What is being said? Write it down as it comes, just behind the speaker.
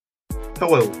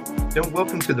Hello, and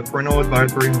welcome to the Parental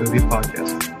Advisory Movie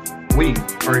Podcast. We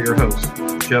are your hosts,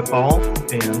 Jeff Hall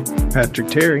and Patrick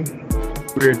Terry.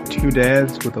 We're two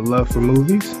dads with a love for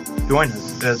movies. Join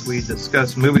us as we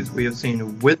discuss movies we have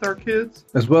seen with our kids,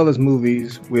 as well as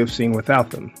movies we have seen without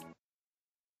them.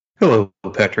 Hello,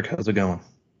 Patrick. How's it going?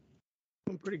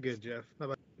 I'm pretty good, Jeff. How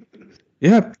about you?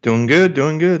 Yeah, doing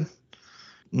good.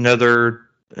 Another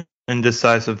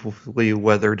indecisively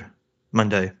weathered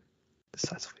Monday.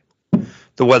 Decisively.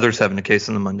 The weather's having a case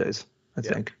on the Mondays, I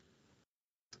think.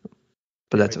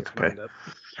 But that's okay.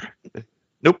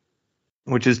 Nope.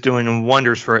 Which is doing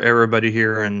wonders for everybody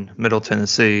here in Middle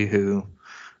Tennessee who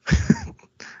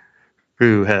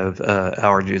have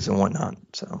allergies and whatnot.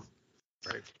 So,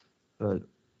 right.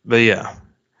 But yeah,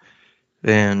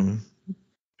 no,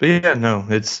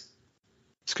 it's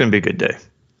going to be a good day.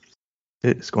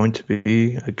 It's going to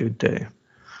be a good day.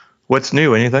 What's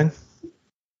new? Anything?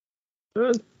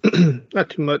 Not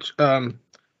too much. But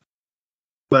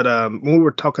when we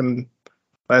were talking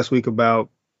last week about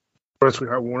our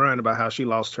sweetheart Warren about how she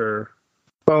lost her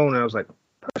phone, I was like,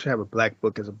 I should have a black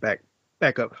book as a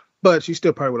backup. But she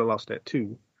still probably would have lost that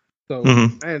too. So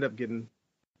I ended up getting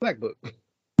black book.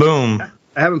 Boom.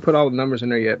 I haven't put all the numbers in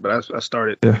there yet, but I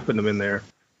started putting them in there.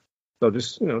 So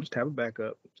just have a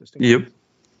backup. Just in yep.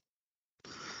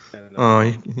 case. Oh,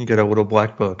 you got a little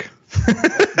black book.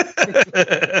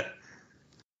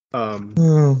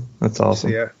 That's awesome.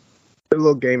 So yeah, did a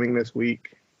little gaming this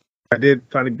week. I did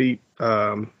finally beat.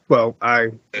 I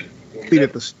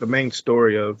completed the main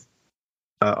story of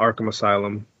Arkham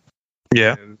Asylum.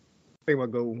 Yeah. And I think I'll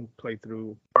go play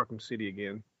through Arkham City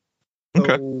again.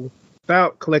 Okay. So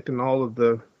without collecting all of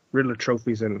the Riddler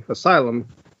trophies in Asylum,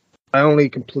 I only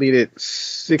completed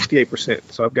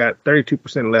 68%. So I've got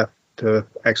 32% left to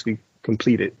actually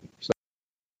complete it. So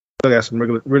I got some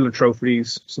Riddler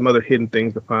trophies, some other hidden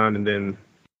things to find, and then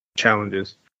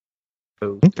challenges.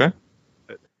 So, okay.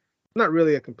 Not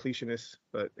really a completionist,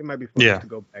 but it might be fun to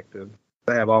go back to.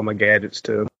 I have all my gadgets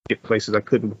to get places I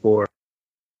couldn't before.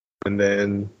 And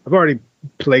then I've already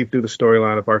played through the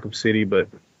storyline of Arkham City, but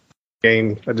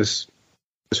game, it's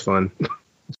fun.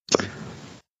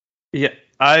 Yeah,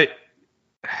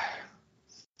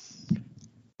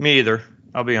 me either.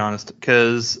 I'll be honest,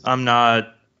 because I'm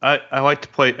not. I like to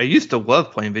play. I used to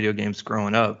love playing video games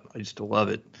growing up. I used to love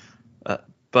it,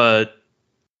 but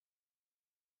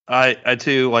I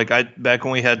too back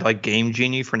when we had like Game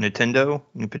Genie for Nintendo.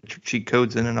 You put your cheat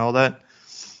codes in and all that.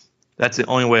 That's the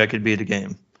only way I could beat a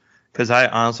game, because I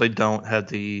honestly don't have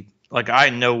the I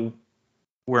know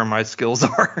where my skills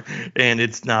are, and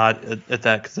it's not at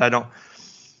that because I don't.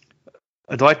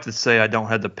 I'd like to say I don't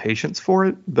have the patience for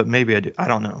it, but maybe I do. I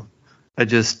don't know.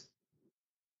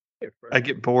 I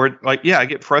get bored. I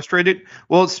get frustrated.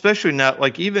 Well, especially now,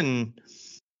 even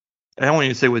I don't want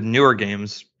to say with newer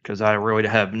games, because I really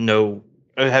have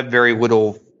very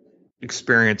little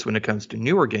experience when it comes to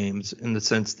newer games, in the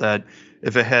sense that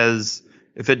if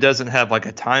it doesn't have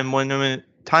a time limit,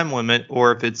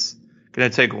 or if it's going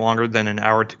to take longer than an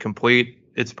hour to complete,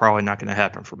 it's probably not going to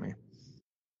happen for me.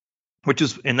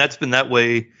 And that's been that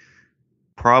way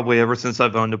probably ever since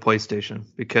I've owned a PlayStation,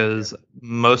 because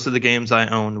most of the games I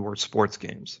owned were sports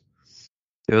games.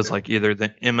 It was either the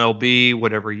MLB,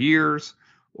 whatever years,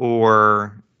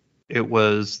 or it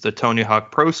was the Tony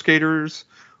Hawk Pro Skaters,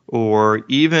 or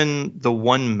even the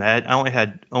one Madden. I only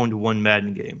owned one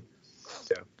Madden game.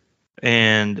 Yeah.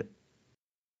 And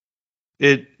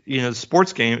it,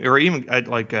 sports game, or even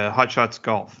Hot Shots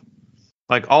Golf,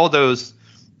 all of those.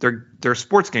 They're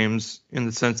sports games in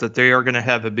the sense that they are going to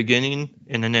have a beginning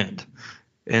and an end,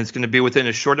 and it's going to be within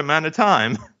a short amount of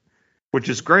time, which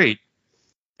is great,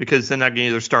 because then I can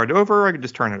either start over or I can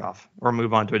just turn it off or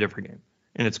move on to a different game,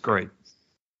 and it's great.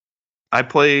 I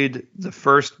played the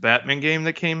first Batman game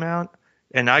that came out,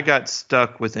 and I got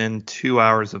stuck within 2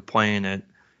 hours of playing it.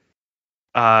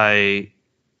 It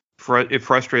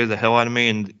frustrated the hell out of me,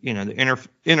 and the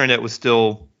internet was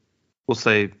still, we'll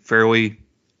say, fairly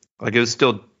it was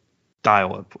still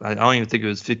dial-up. I don't even think it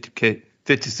was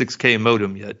 56K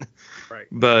modem yet. Right.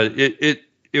 But it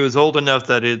was old enough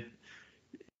that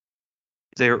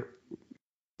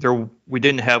we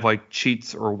didn't have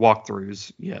cheats or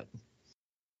walkthroughs yet.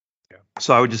 Yeah.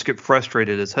 So I would just get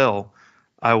frustrated as hell.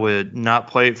 I would not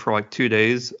play it for 2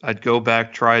 days. I'd go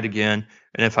back, try it again,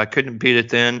 and if I couldn't beat it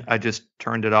then, I just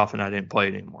turned it off and I didn't play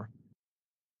it anymore.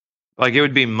 It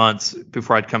would be months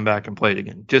before I'd come back and play it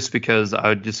again, just because I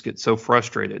would just get so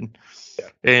frustrated. Yeah.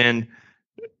 And,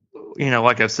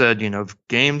 like I've said,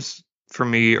 games for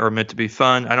me are meant to be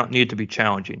fun. I don't need it to be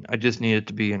challenging. I just need it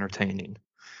to be entertaining.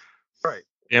 Right.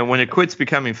 And when it quits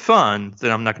becoming fun,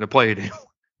 then I'm not going to play it anymore.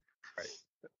 Right.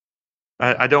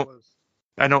 I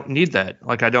don't need that.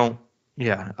 Like I don't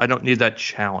need that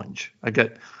challenge. I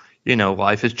get,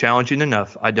 life is challenging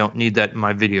enough. I don't need that in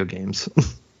my video games.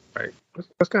 Right.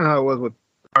 That's kind of how it was with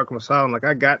Arkham Asylum. Like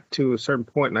I got to a certain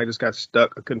point and I just got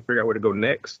stuck. I couldn't figure out where to go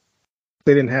next.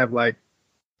 They didn't have like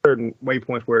certain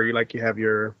waypoints where you have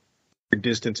your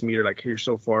distance meter, like here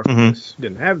so far from this.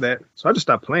 Didn't have that. So I just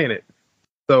stopped playing it.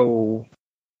 So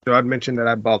I'd mentioned that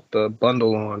I bought the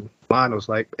bundle online. It was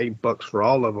like $8 for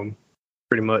all of them,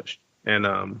 pretty much. And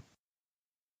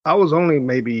I was only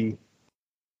maybe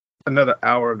another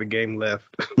hour of the game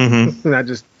left, and I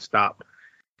just stopped.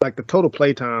 Like the total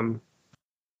playtime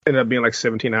ended up being like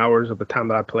 17 hours of the time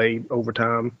that I played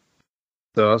overtime.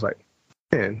 So I was like,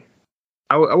 man,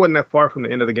 I wasn't that far from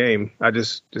the end of the game. I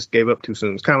just gave up too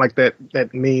soon. It's kind of like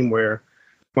that meme where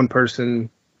one person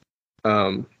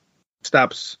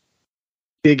stops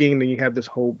digging, then you have this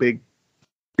whole big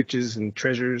riches and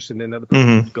treasures, and then other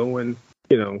person's going.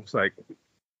 It's like if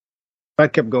I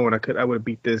kept going, I would have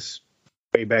beat this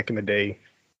way back in the day.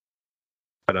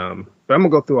 But I'm gonna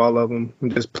go through all of them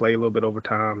and just play a little bit over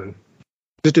time and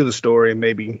just do the story and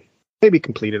maybe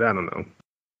complete it. I don't know.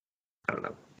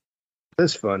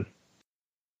 It's fun.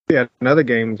 Yeah, in other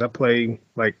games I play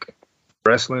like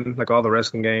wrestling, like all the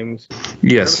wrestling games.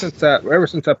 Yes. Ever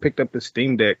since I picked up the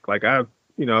Steam Deck, like I've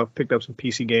picked up some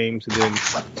PC games, and then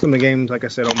some of the games, like I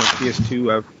said, on my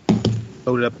PS2 I've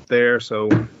loaded up there. So,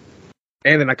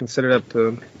 and then I can set it up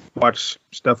to watch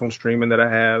stuff on streaming that I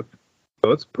have.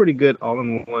 So it's pretty good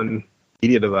all-in-one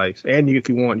media device. And if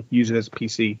you want, you can use it as a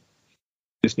PC. You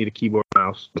just need a keyboard and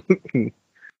mouse. Pretty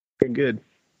good.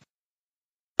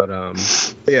 But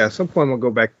yeah, at some point I'm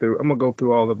gonna go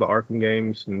through all of the Arkham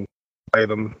games and play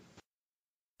them.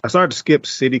 I started to skip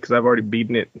City because I've already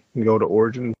beaten it and go to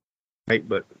Origin, right?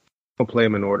 But I'll play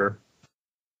them in order.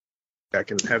 I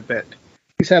can have that.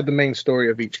 At least have the main story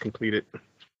of each completed.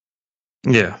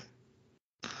 Yeah.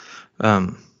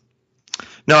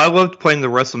 No, I loved playing the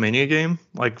WrestleMania game,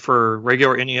 like for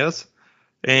regular NES.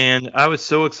 And I was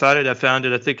so excited. I found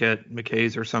it, I think, at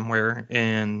McKay's or somewhere.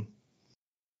 And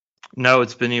no,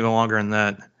 it's been even longer than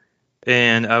that.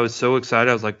 And I was so excited.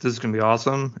 I was like, this is going to be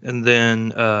awesome. And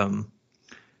then I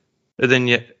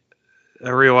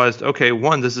realized, okay,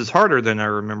 one, this is harder than I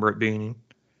remember it being.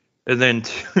 And then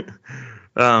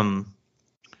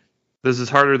this is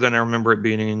harder than I remember it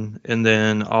being. And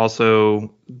then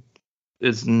also,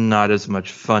 it's not as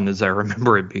much fun as I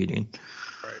remember it being.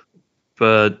 Right.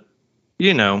 But,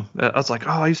 I was like,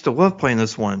 oh, I used to love playing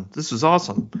this one. This is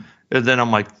awesome. And then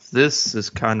I'm like, this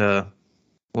is kind of a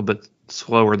little bit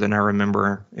slower than I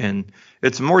remember. And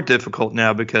it's more difficult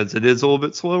now because it is a little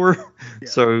bit slower. Yeah.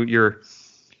 So your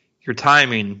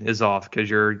timing is off because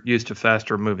you're used to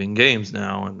faster moving games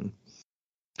now.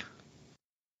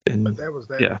 But that was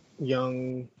that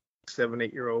young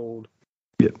 7-8-year-old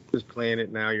just playing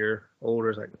it. Now you're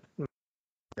older. It's like,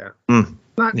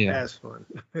 not as fun.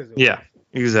 Yeah,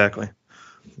 exactly.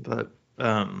 But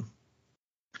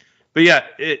yeah,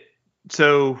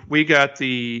 so we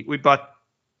bought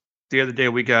the other day,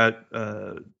 we've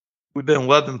been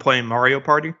loving playing Mario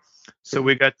Party. So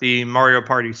we got the Mario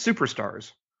Party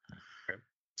Superstars. Okay.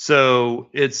 So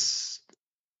it's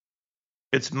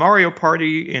Mario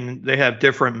Party, and they have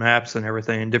different maps and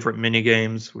everything, and different mini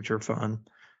games, which are fun.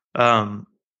 I'm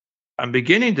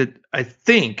beginning to, I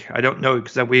think, I don't know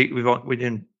because we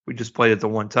just played it the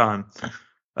one time.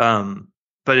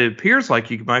 But it appears like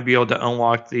you might be able to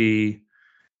unlock the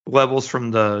levels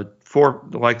from the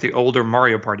older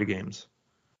Mario Party games.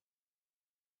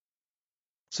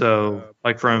 So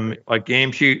like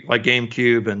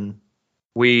GameCube and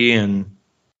Wii and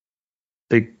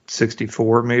I think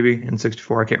 64 maybe, and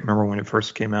 64, I can't remember when it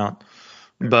first came out.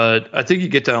 But I think you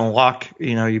get to unlock,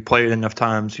 you play it enough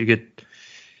times, you get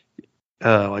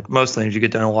like most things, you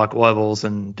get to unlock levels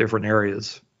in different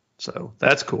areas. So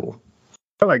that's cool.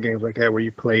 I like games like that where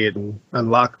you play it and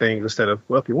unlock things instead of,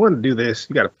 well, if you want to do this,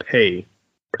 you got to pay.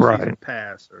 Or season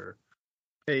pass or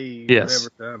pay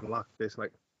whatever to unlock this.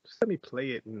 Like, just let me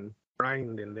play it and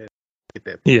grind and then get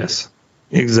that. Yes,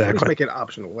 exactly. Just make it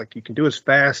optional. Like, you can do it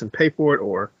fast and pay for it,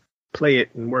 or play it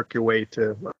and work your way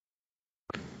to.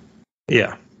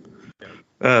 Yeah.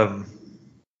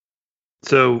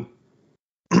 So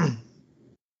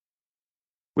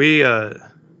we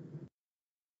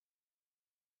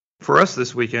for us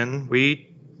this weekend,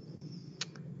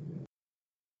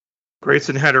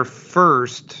 Grayson had her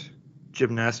first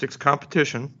gymnastics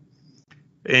competition,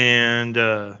 and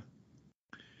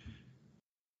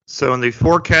so in the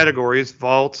 4 categories,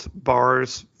 vault,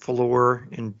 bars, floor,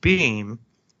 and beam,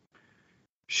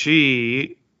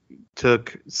 she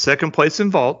took second place in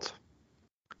vault,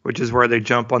 which is where they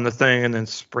jump on the thing and then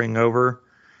spring over.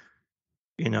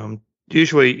 You know,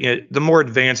 usually the more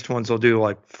advanced ones will do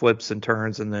like flips and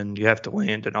turns, and then you have to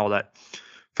land and all that.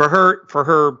 For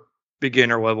her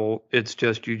beginner level, it's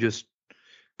just you just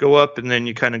go up and then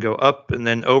you kind of go up and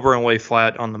then over and lay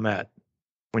flat on the mat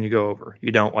when you go over.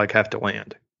 You don't like have to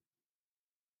land.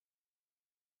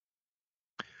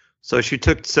 So she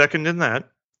took second in that.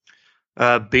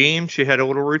 Beam, she had a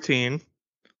little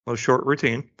short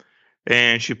routine,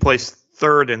 and she placed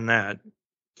third in that.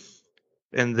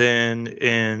 And then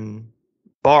in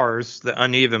bars, the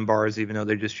uneven bars, even though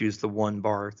they just used the one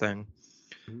bar thing,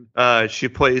 she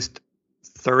placed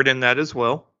third in that as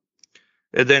well.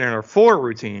 And then in her floor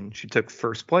routine, she took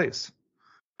first place.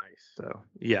 Nice. So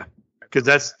yeah, because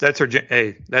that's her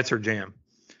jam,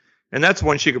 and that's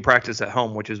one she could practice at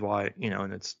home, which is why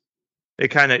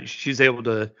and she's able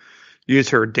to use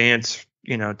her dance,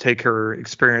 take her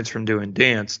experience from doing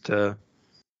dance to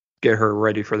get her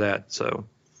ready for that. So,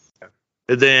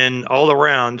 and then all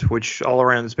around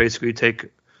is basically take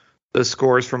the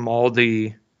scores from all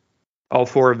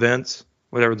 4 events,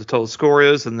 whatever the total score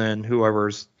is, and then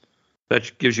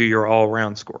that gives you your all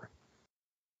around score.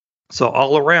 So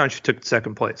all around, she took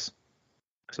second place.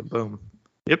 So boom.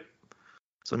 Yep.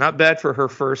 So not bad for her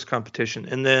first competition.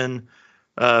 And then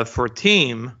for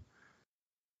team,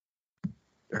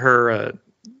 her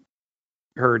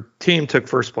team took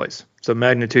first place. So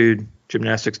Magnitude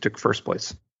Gymnastics took first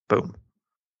place. Boom.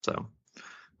 So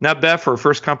not bad for her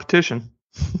first competition.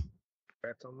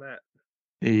 Congrats on that.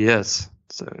 Yes.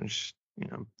 So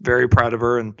very proud of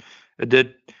her, and it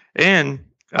did. And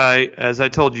as I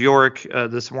told Yorick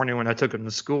this morning when I took him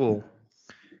to school,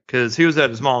 because he was at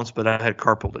his mom's, but I had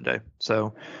carpool today.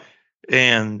 So,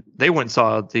 and they went and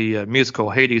saw the musical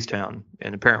Hadestown,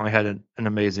 and apparently had an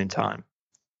amazing time,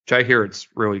 which I hear it's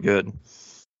really good.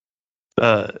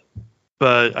 But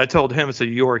I told him, I said,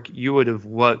 Yorick,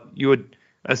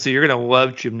 I said, you're going to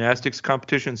love gymnastics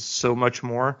competitions so much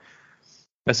more.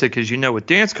 I said, because with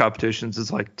dance competitions,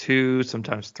 it's like 2,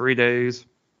 sometimes 3 days.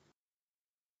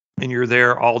 And you're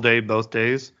there all day, both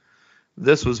days.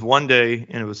 This was one day,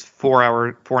 and it was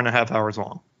 4.5 hours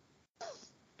long.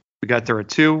 We got there at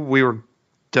 2. We were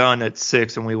done at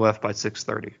 6, and we left by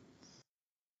 6:30.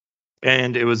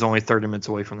 And it was only 30 minutes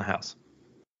away from the house.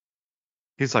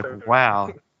 He's like,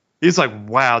 wow. He's like,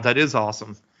 wow, that is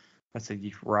awesome. I said,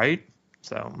 right?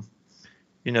 So,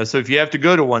 so if you have to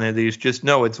go to one of these, just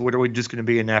know it's literally just going to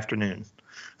be an afternoon.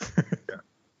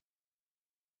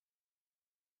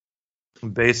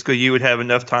 Basically, you would have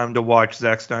enough time to watch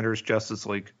Zack Snyder's Justice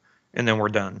League, and then we're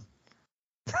done.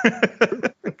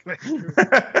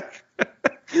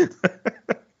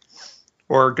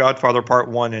 Or Godfather Part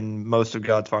 1 and most of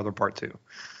Godfather Part 2.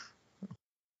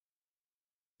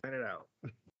 Find it out.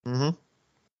 Mm-hmm.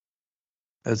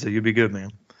 I said, you'd be good,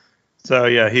 man. So,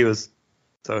 yeah, he's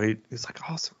like,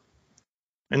 awesome.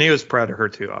 And he was proud of her,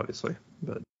 too, obviously.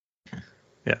 But,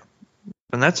 yeah.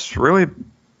 And that's really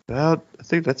I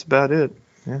think that's about it.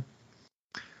 Yeah.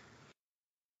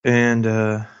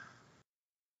 And,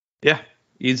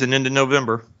 easing into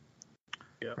November.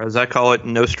 Yep. Or as I call it,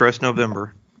 no stress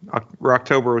November.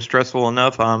 October was stressful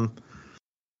enough. I'm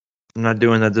not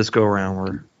doing that this go around.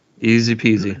 We're easy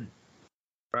peasy.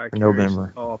 Right,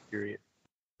 November. Off period.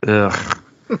 Ugh.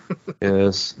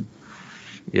 Yes.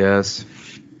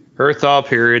 Her thaw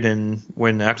period, and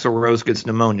when Axl Rose gets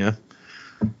pneumonia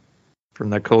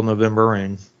from that cold November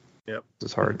rain. Yep.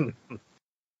 It's hard.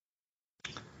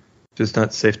 Just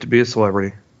not safe to be a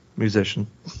celebrity musician.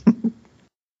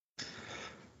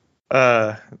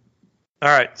 All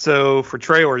right. So for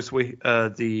trailers,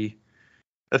 the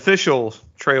official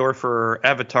trailer for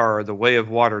Avatar: The Way of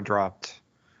Water dropped.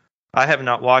 I have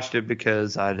not watched it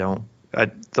because the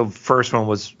first one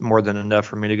was more than enough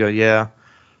for me to go, yeah,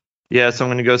 so I'm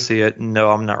going to go see it. No,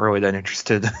 I'm not really that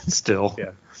interested still.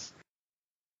 Yeah.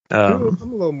 I'm a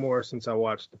little more since I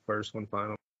watched the first one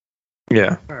finally.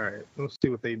 Yeah. All right. Let's see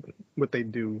what they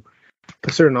do.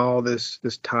 Considering all this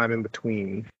time in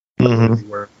between,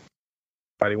 where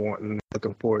everybody wanting,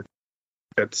 looking forward,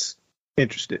 that's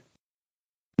interested.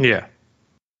 Yeah.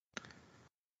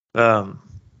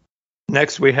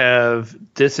 Next we have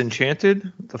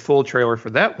Disenchanted, the full trailer for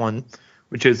that one,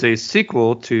 which is a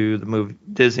sequel to the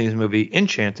Disney's movie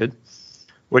Enchanted,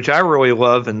 which I really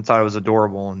love and thought it was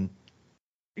adorable and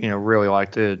really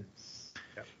liked it.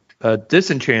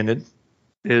 Disenchanted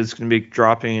is going to be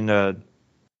dropping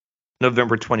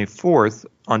November 24th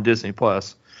on Disney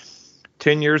Plus.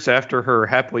 10 years after her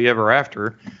happily ever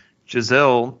after,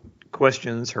 Giselle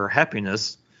questions her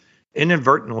happiness,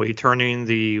 inadvertently turning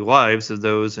the lives of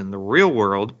those in the real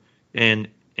world in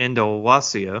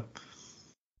Indolacia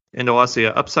and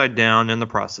Alessia upside down in the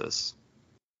process.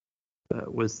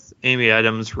 With Amy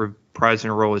Adams reprising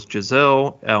her role as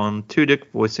Giselle, Alan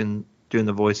Tudyk doing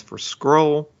the voice for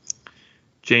Skrull,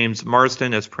 James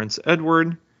Marsden as Prince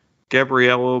Edward,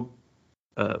 Gabriella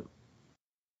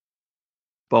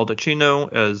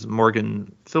Baldacchino as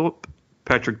Morgan Phillip,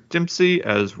 Patrick Dempsey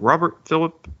as Robert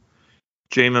Phillip,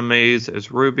 Jayma Mays as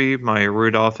Ruby, Maya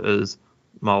Rudolph as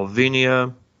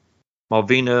Malvina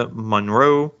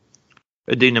Monroe,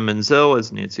 Idina Menzel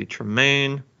as Nancy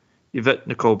Tremaine, Yvette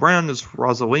Nicole Brown as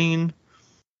Rosaline,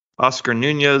 Oscar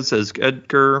Nunez as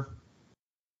Edgar.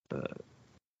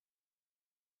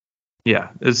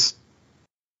 It's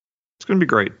going to be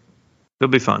great. It'll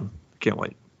be fun. Can't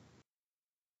wait.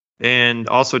 And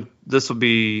also, this will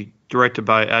be directed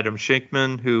by Adam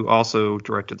Shankman, who also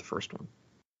directed the first one.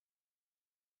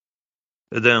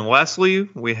 And then lastly,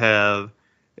 we have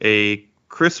A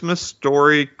Christmas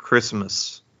Story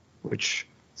Christmas, which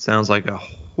sounds like a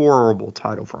horrible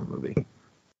title for a movie.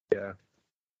 Yeah.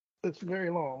 It's very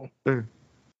long.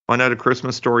 Why not A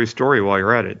Christmas Story while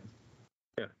you're at it?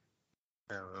 Yeah.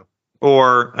 I don't know.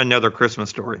 Or Another Christmas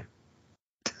Story.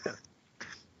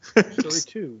 Story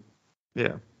 2.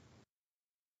 Yeah.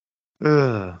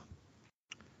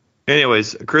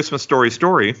 Anyways, A Christmas Story.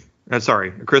 A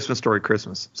Christmas Story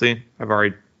Christmas. See, I've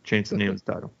already changed the name of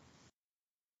the title.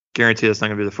 Guarantee that's not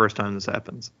going to be the first time this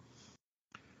happens.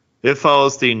 It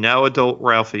follows the now adult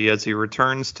Ralphie as he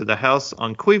returns to the house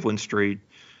on Cleveland Street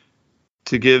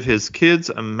to give his kids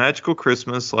a magical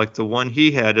Christmas like the one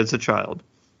he had as a child,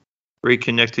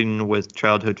 reconnecting with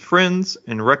childhood friends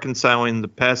and reconciling the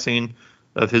passing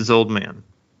of his old man.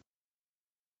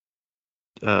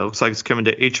 Looks like it's coming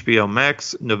to HBO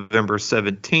Max November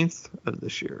 17th of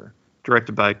this year.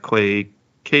 Directed by Clay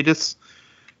Cadis.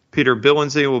 Peter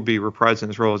Billingsley will be reprising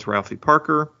his role as Ralphie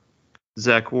Parker.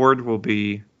 Zach Ward will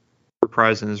be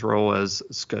reprising his role as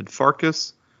Scud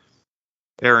Farkas.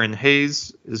 Aaron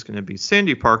Hayes is going to be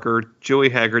Sandy Parker. Julie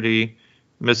Haggerty,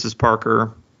 Mrs.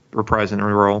 Parker, reprising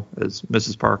her role as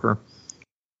Mrs. Parker.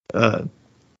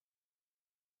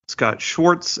 Scott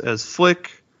Schwartz as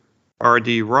Flick.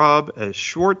 R.D. Robb as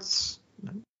Schwartz.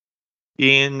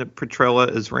 Ian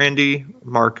Petrella as Randy.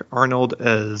 Mark Arnold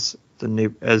as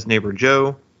Neighbor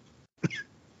Joe.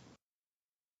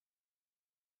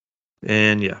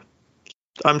 And yeah,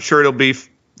 I'm sure it'll be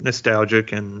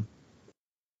nostalgic and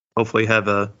hopefully have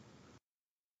a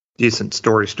decent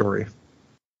story to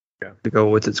go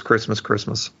with its Christmas.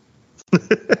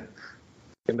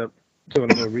 End up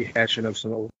doing a rehashing of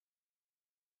some old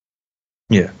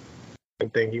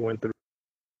thing he went through.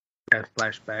 Had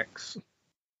flashbacks.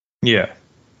 Yeah.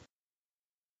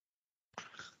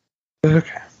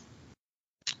 Okay.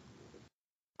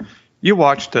 You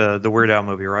watched the Weird Al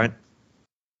movie, right?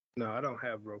 No, I don't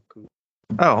have Roku.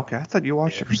 Oh, okay. I thought you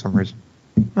watched it for some reason.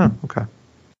 Oh, okay.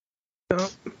 No.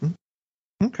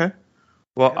 Okay.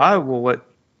 Well,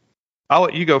 I'll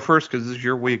let you go first because this is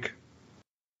your week.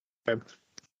 Okay.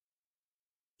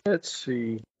 Let's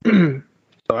see. So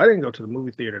I didn't go to the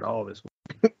movie theater at all this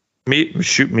week. Me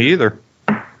either.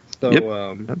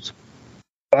 So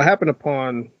I happened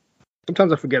upon.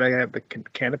 Sometimes I forget I have the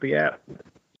Canopy app,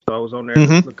 so I was on there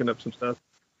looking up some stuff.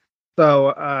 So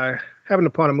I happened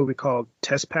upon a movie called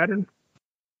Test Pattern,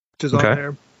 which is on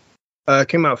there. It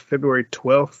came out February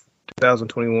 12th,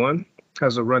 2021.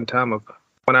 Has a runtime of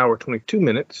 1 hour 22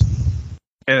 minutes,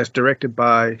 and it's directed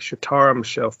by Shatara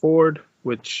Michelle Ford,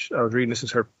 which I was reading. This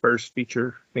is her first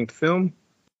feature-length film.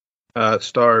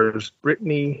 Stars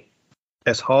Brittany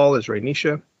S. Hall as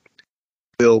Rainisha,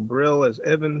 Bill Brill as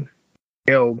Evan,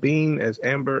 Gail Bean as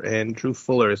Amber, and Drew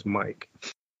Fuller as Mike.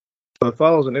 So it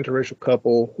follows an interracial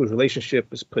couple whose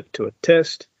relationship is put to a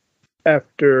test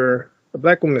after a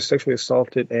black woman is sexually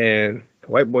assaulted and a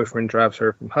white boyfriend drives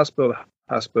her from hospital to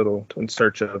hospital in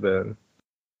search of one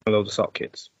of those assault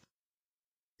kits.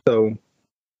 So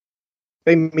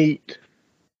they meet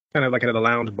kind of like at a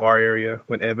lounge bar area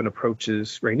when Evan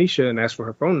approaches Rainisha and asks for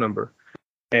her phone number.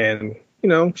 And,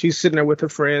 she's sitting there with her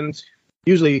friends.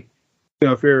 Usually,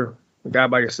 if you're a guy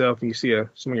by yourself and you see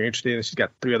someone you're interested in and she's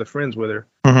got 3 other friends with her,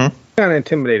 kind of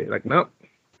intimidated. Like, nope.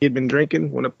 He'd been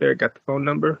drinking, went up there, got the phone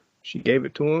number. She gave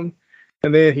it to him.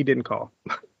 And then he didn't call.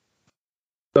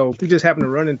 So he just happened to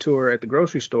run into her at the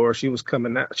grocery store. She was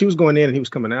coming out. She was going in and he was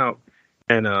coming out.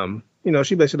 And,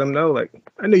 she basically let him know, like,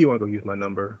 I knew you want to go use my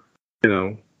number,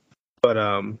 But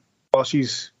while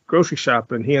she's grocery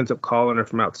shopping, he ends up calling her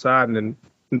from outside and then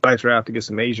invites her out to get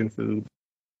some Asian food.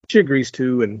 She agrees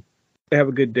to, and they have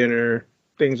a good dinner.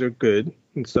 Things are good.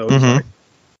 And so it's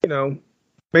like,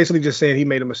 basically just saying he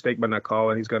made a mistake by not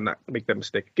calling. He's going to not make that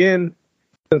mistake again.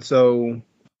 And so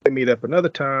they meet up another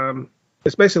time.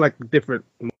 It's basically like different,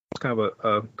 kind of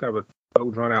a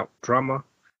drawn out drama.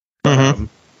 Mm-hmm.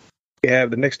 We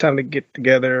have the next time they get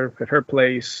together at her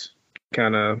place,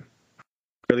 kind of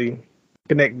really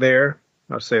connect there.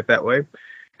 I'll say it that way.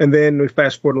 And then we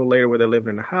fast forward a little later where they're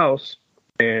living in a house,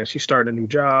 and she's starting a new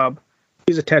job.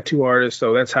 He's a tattoo artist,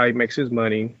 so that's how he makes his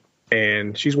money.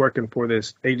 And she's working for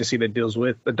this agency that deals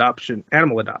with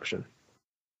animal adoption.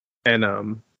 And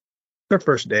her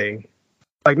first day,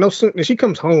 like no sooner she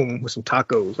comes home with some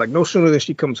tacos. Like no sooner than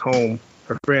she comes home,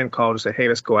 her friend called and said, "Hey,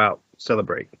 let's go out,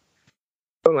 celebrate."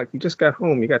 I'm like, "You just got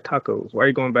home, you got tacos. Why are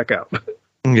you going back out?"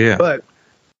 Yeah. But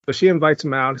she invites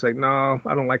him out. He's like, "No,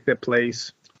 I don't like that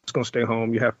place. I'm just gonna stay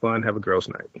home. You have fun, have a girls'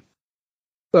 night."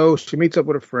 So she meets up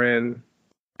with a friend,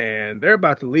 and they're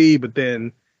about to leave, but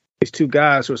then these two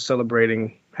guys who are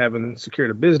celebrating, having secured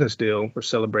a business deal, were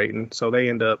celebrating. So they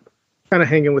end up kind of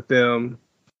hanging with them.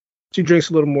 She drinks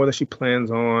a little more than she plans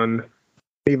on.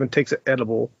 Even takes an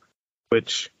edible,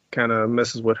 which kind of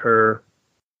messes with her,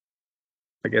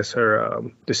 I guess, her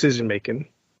decision making.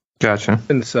 Gotcha.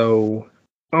 And so,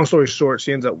 long story short,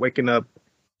 she ends up waking up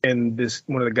in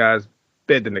one of the guys'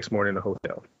 bed the next morning in the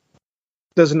hotel.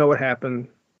 Doesn't know what happened.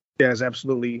 She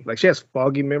has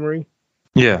foggy memory.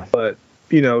 Yeah. But,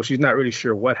 she's not really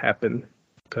sure what happened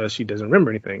because she doesn't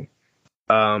remember anything.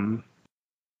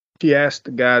 She asked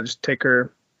the guy to just take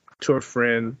her to her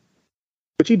friend,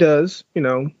 which he does, give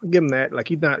him that. Like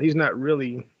he's not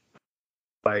really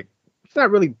a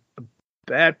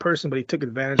bad person, but he took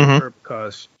advantage of her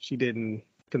because she didn't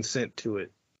consent to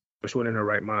it, which wasn't in her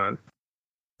right mind.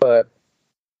 But,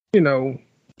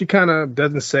 she kind of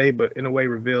doesn't say, but in a way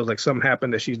reveals like something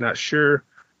happened that she's not sure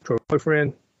to her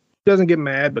boyfriend. He doesn't get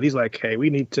mad, but he's like, "Hey,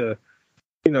 we need to,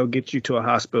 get you to a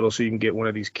hospital so you can get one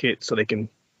of these kits so they can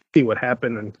see what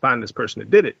happened and find this person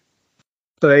that did it."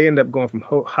 So they end up going from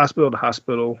hospital to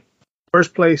hospital.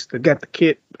 First place, they got the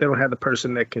kit, but they don't have the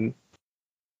person that can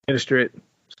administer it.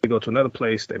 So they go to another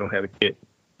place, they don't have the kit.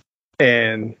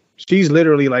 And she's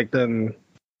literally like done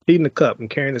heating the cup and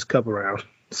carrying this cup around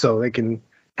so they can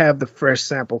have the fresh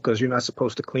sample because you're not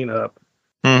supposed to clean up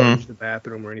or use the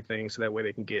bathroom or anything. So that way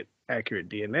they can get accurate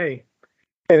DNA.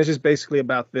 And it's just basically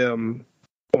about them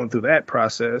going through that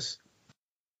process.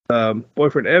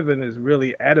 Boyfriend Evan is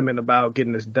really adamant about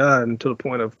getting this done to the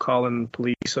point of calling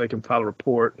police so they can file a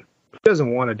report. She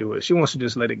doesn't want to do it. She wants to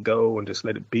just let it go and just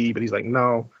let it be. But he's like,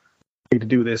 "No, we need to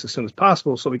do this as soon as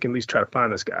possible so we can at least try to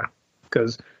find this guy."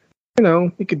 Because,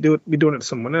 he could be doing it to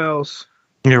someone else.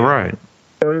 You're right.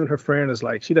 Even her friend is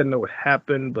like, she doesn't know what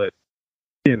happened, but,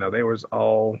 they was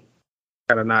all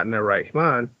kind of not in their right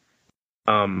mind.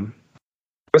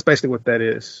 That's basically what that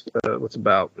is, what's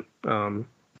about. It's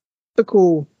a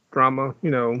cool drama,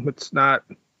 it's not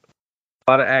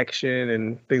a lot of action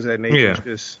and things of that nature. Yeah. It's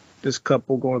just this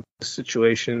couple going through the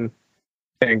situation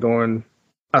and going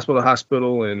hospital to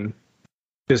hospital, and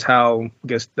just how, I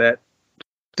guess, that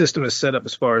system is set up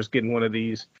as far as getting one of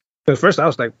these. At first I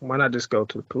was like, why not just go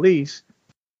to the police?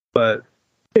 But,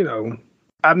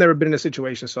 I've never been in a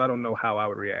situation, so I don't know how I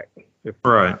would react if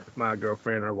my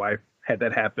girlfriend or wife had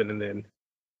that happen, and then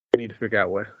we need to figure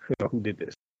out who did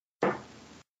this.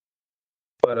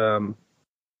 But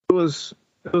it was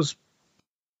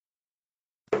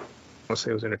I won't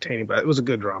say it was entertaining, but it was a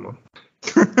good drama.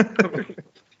 It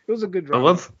was a good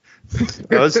drama.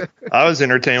 I was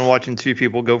entertained watching two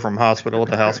people go from hospital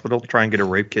to hospital to try and get a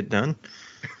rape kit done.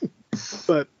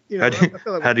 But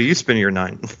how do you spend your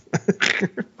night?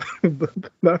 but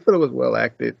I feel it was well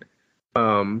acted.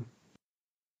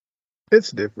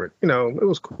 It's different. It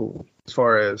was cool as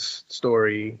far as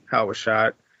story, how it was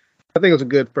shot. I think it was a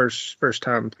good first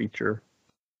time feature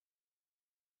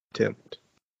attempt.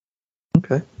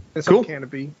 Okay. It's cool. on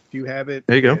Canopy. If you have it,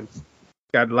 there you go.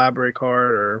 Got a library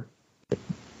card or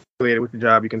affiliated with the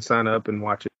job, you can sign up and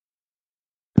watch it.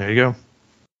 There you go.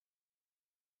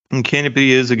 And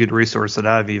Canopy is a good resource that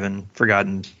I've even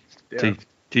forgotten to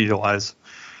utilize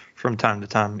from time to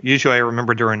time. Usually I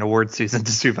remember during award season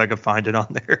to see if I could find it on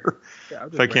there.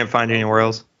 If I can't find it anywhere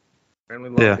else.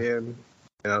 Randomly logged in,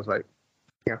 and I was like,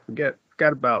 I forgot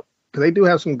about, because they do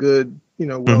have some good,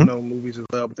 well-known movies as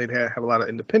well, but they have a lot of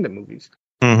independent movies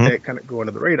that kind of go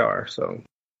under the radar. So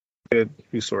good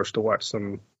resource to watch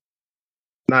some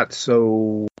not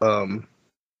so, I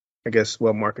guess,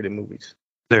 well-marketed movies.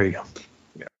 There you go.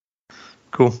 Yeah.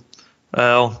 Cool.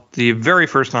 Well, the very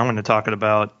first one I'm going to talk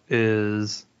about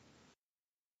is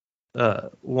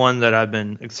one that I've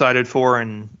been excited for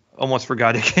and almost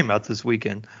forgot it came out this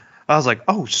weekend. I was like,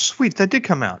 oh, sweet, that did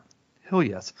come out. Hell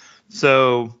yes.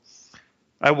 So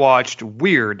I watched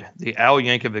Weird, the Al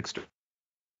Yankovic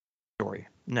story.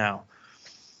 Now,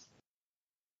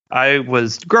 I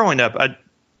was growing up. I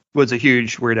was a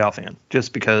huge Weird Al fan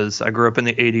just because I grew up in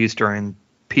the '80s during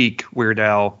peak Weird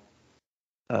Al,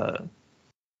 when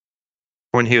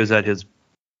he was at his,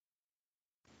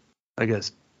 I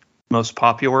guess, most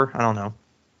popular. I don't know.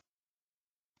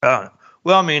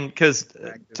 Well, I mean, because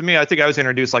to me, I think I was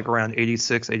introduced like around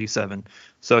 86, 87.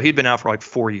 So he'd been out for like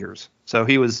 4 years. So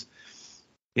he was,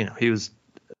 he was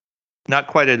not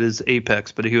quite at his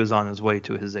apex, but he was on his way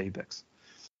to his apex.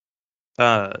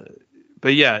 But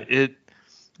yeah,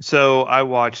 so I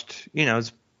watched,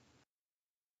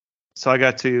 so I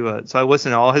got to, so I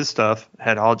listened to all his stuff,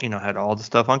 had all the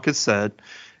stuff on cassette.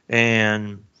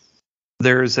 And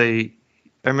I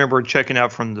remember checking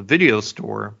out from the video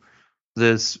store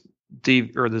this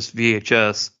this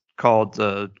VHS called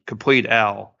the Complete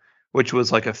Al, which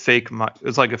was like a fake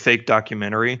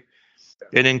documentary.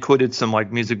 It included some like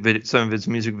some of his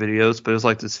music videos, but it was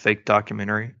like this fake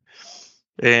documentary,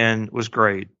 and it was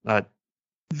great. I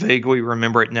vaguely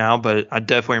remember it now, but I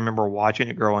definitely remember watching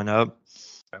it growing up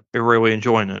and really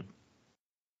enjoying it.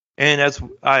 And as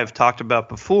I have talked about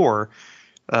before,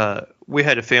 we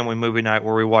had a family movie night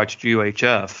where we watched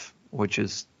UHF, which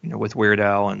is with Weird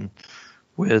Al and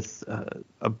with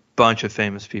a bunch of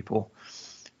famous people,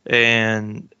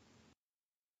 and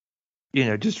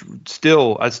I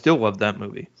still love that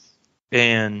movie.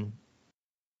 And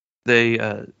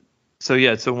they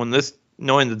so when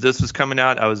knowing that this was coming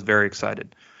out, I was very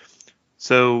excited.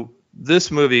 So this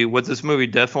movie, what this movie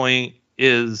definitely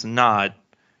is not,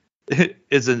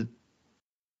 this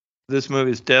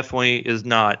movie is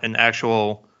not an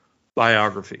actual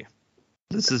biography.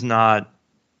 This is not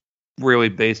really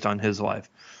based on his life.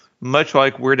 Much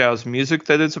like Weird Al's music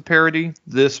that is a parody,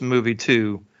 this movie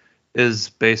too is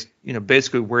based,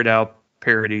 basically Weird Al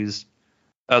parodies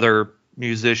other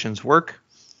musicians' work.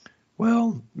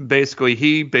 Well,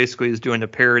 he basically is doing a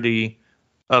parody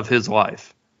of his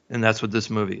life, and that's what this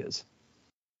movie is.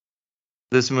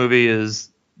 This movie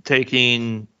takes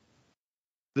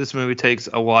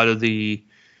a lot of the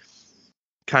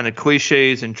kind of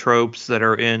cliches and tropes that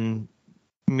are in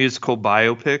musical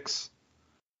biopics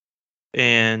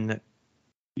and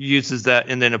uses that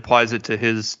and then applies it to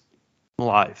his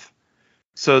life.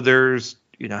 So there's,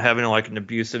 having like an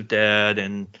abusive dad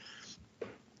and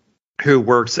who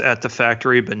works at the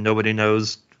factory, but nobody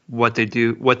knows what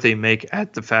they make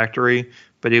at the factory,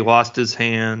 but he lost his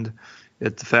hand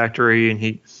at the factory, and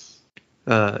he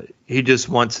just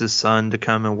wants his son to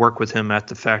come and work with him at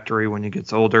the factory when he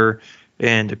gets older,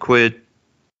 and to quit,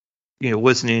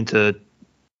 listening to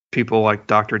people like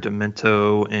Dr.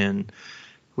 Demento and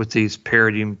with these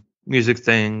parody music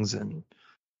things. And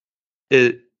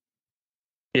it's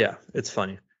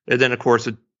funny. And then of course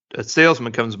a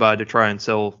salesman comes by to try and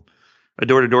sell, a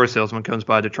door-to-door salesman comes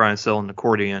by to try and sell an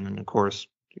accordion, and of course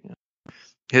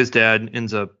his dad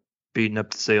ends up beating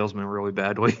up the salesman really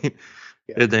badly.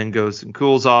 It then goes and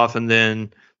cools off, and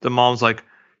then the mom's like,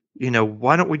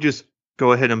 why don't we just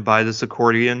go ahead and buy this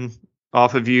accordion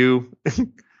off of you?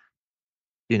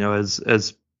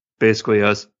 As basically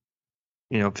us,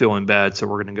 feeling bad, so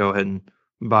we're going to go ahead and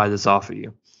buy this off of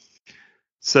you.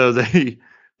 So they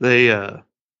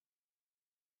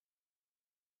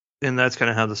and that's kind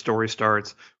of how the story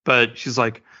starts. But she's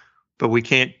like, but you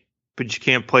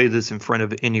can't play this in front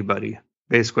of anybody.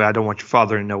 Basically, I don't want your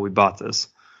father to know we bought this,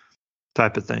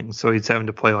 type of thing. So he's having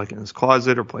to play like in his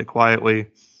closet or play quietly.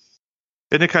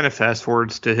 And it kind of fast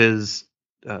forwards to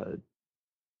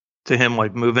him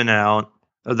like moving out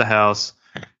of the house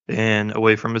and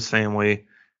away from his family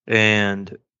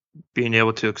and being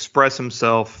able to express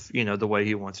himself, the way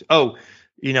he wants.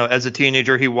 As a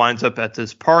teenager, he winds up at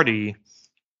this party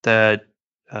that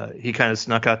he kind of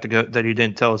snuck out to go, that he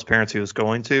didn't tell his parents he was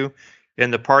going to.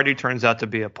 And the party turns out to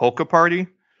be a polka party.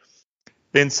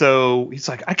 And so he's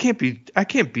like, I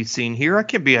can't be seen here. I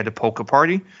can't be at a polka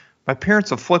party. My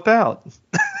parents will flip out.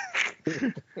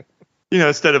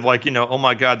 Instead of like, oh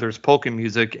my God, there's polka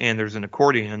music and there's an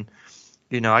accordion.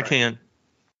 I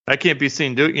can't be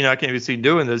seen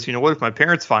doing this. What if my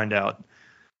parents find out?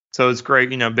 So it's great.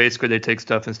 Basically they take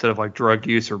stuff instead of like drug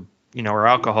use or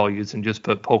alcohol use and just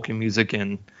put polka music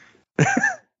in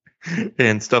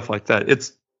and stuff like that.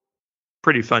 It's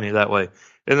pretty funny that way.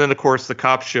 And then of course the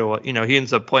cops show up. He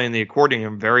ends up playing the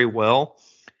accordion very well.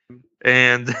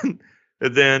 And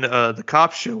then the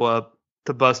cops show up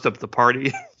to bust up the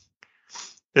party.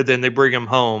 And then they bring him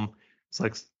home.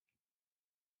 It's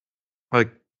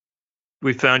like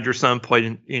we found your son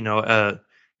playing, your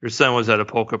son was at a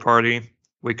polka party.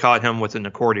 We caught him with an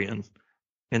accordion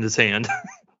in his hand.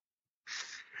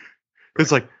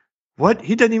 It's like, what?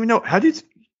 He doesn't even know. He doesn't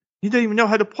even know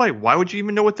how to play. Why would you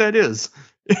even know what that is?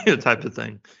 Type of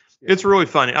thing. It's really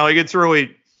funny. Like it's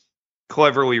really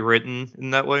cleverly written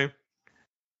in that way.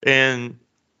 And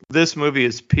this movie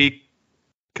is peak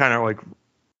kind of like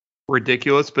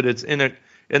ridiculous, but it's in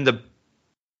the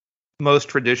most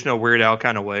traditional Weird Al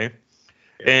kind of way.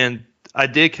 Yeah. And I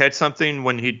did catch something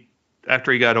when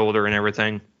after he got older and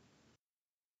everything,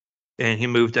 and he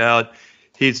moved out,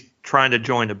 he's trying to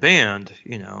join a band,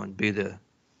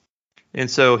 and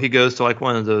so he goes to like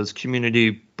one of those community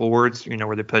boards,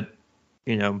 where they put,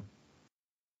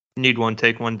 need one,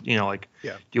 take one, like,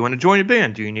 Yeah. do you want to join a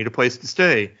band? Do you need a place to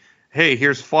stay? Hey,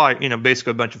 here's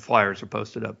basically a bunch of flyers are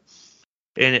posted up.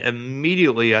 And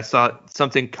immediately I saw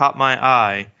something caught my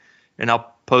eye, and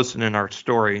I'll post it in our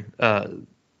story.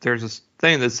 There's this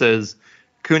thing that says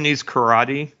Cooney's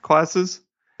karate classes.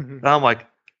 Mm-hmm. And I'm like,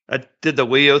 I did the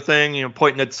Leo thing,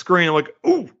 pointing at the screen. I'm like,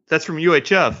 ooh, that's from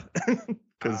UHF.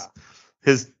 Because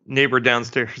his neighbor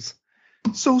downstairs,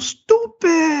 so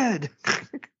stupid.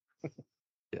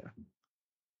 Yeah.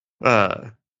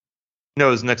 No,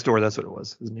 it was next door. That's what it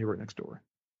was. His neighbor next door.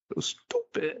 So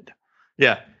stupid.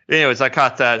 Yeah. Anyways, I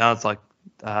caught that, and I was like,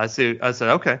 I said,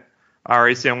 okay. I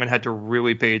already see I'm going to have to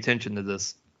really pay attention to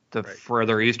this, to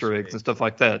further Easter eggs and stuff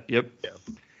like that. Yep. Yeah.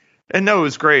 And no, it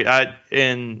was great.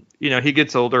 He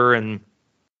gets older, and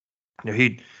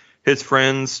his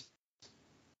friends,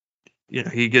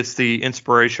 he gets the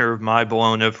inspiration of My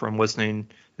Bologna from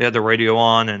listening. They had the radio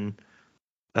on, and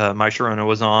My Sharona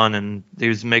was on, and he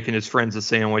was making his friends a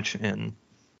sandwich, and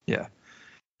yeah.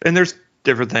 And there's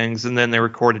different things, and then they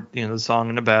recorded, the song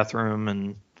in the bathroom,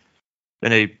 and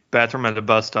in a bathroom at a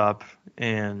bus stop,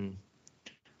 and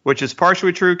which is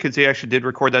partially true because he actually did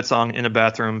record that song in a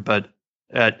bathroom, but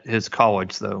at his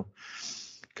college though,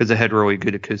 because it had really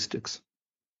good acoustics.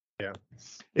 Yeah.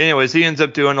 Anyways, he ends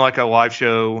up doing like a live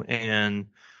show and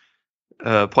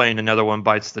playing another one,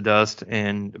 Bites the Dust,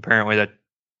 and apparently that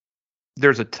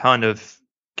there's a ton of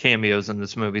cameos in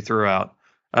this movie throughout.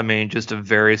 I mean, just of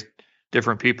various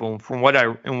different people. From what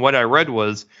I read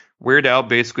was Weird Al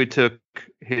basically took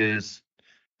his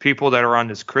people that are on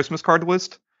his Christmas card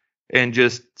list and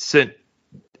just sent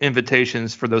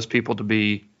invitations for those people to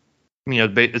be,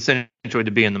 essentially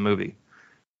to be in the movie.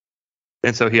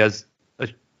 And so he has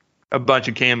a bunch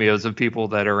of cameos of people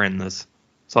that are in this.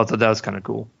 So I thought that was kind of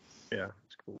cool. Yeah,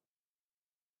 it's cool.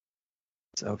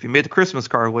 So if you made the Christmas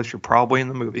card list, you're probably in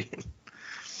the movie.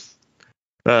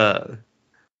 But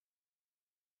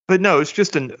no, it's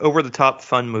just an over-the-top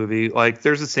fun movie. Like,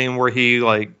 there's a scene where he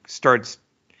like starts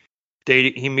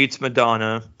dating. He meets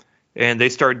Madonna, and they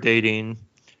start dating,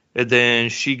 and then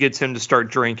she gets him to start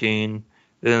drinking.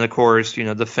 And then, of course,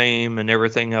 the fame and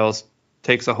everything else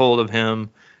takes a hold of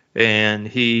him, and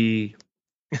he,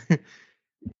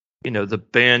 the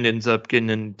band ends up getting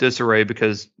in disarray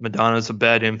because Madonna's a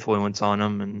bad influence on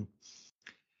him and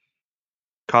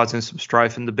causing some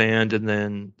strife in the band. And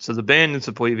then, so the band ends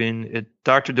up leaving.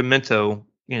 Dr. Demento,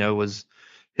 was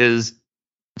his.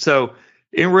 So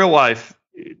in real life,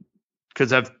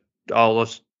 because I'll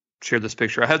share this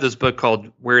picture. I have this book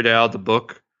called Weird Al, the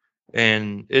book,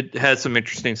 and it has some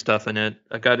interesting stuff in it.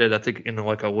 I got it, I think, in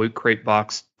like a Loot Crate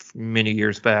box many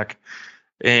years back.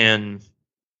 And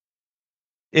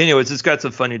anyways, it's got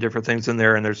some funny different things in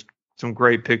there, and there's some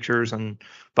great pictures and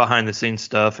behind the scenes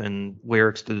stuff and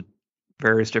lyrics to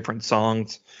various different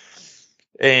songs.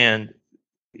 And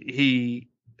he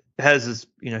has this,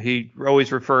 he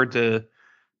always referred to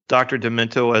Dr.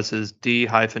 Demento as his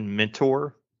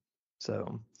D-mentor.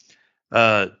 So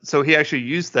he actually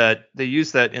used that. They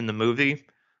used that in the movie.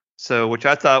 So, which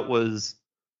I thought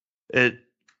it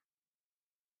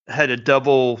had a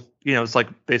double, it's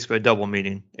like basically a double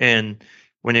meaning. And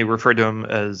when they referred to him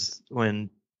when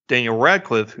Daniel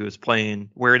Radcliffe, who was playing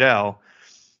Weird Al,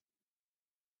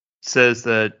 says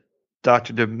that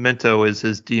Dr. Demento is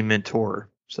his Dementor.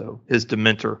 So his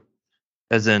Dementor,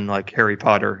 as in like Harry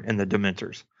Potter and the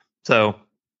Dementors. So,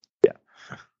 yeah,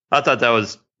 I thought that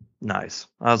was nice.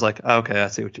 I was like, okay, I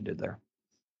see what you did there.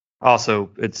 Also,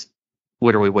 it's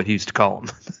literally what he used to call him.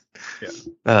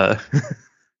 Yeah.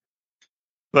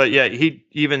 But yeah,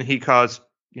 he caused,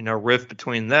 rift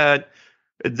between that.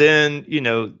 And then,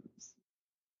 the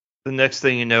next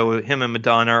thing you know, him and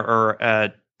Madonna are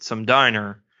at some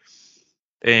diner,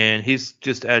 and he's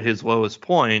just at his lowest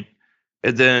point.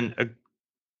 And then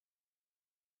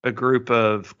a group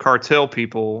of cartel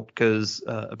people, because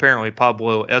apparently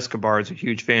Pablo Escobar is a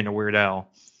huge fan of Weird Al,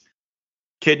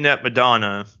 kidnap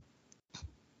Madonna,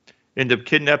 end up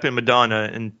kidnapping Madonna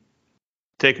and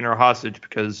taking her hostage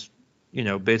because,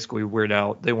 basically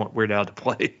they want Weird Al to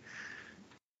play.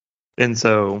 And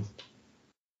so,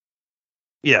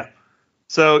 yeah.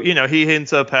 So, he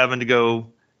ends up having to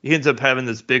go he ends up having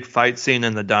this big fight scene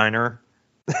in the diner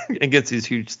against these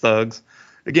huge thugs.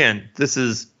 Again, this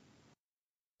is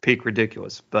peak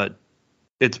ridiculous, but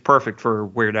it's perfect for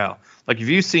Weird Al. Like if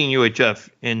you've seen UHF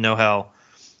and know how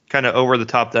kind of over the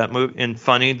top that movie and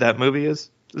funny that movie is,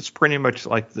 it's pretty much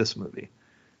like this movie.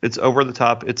 It's over the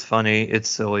top, it's funny, it's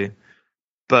silly,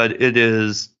 but it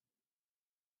is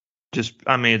just,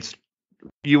 I mean, it's,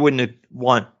 you wouldn't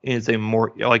want anything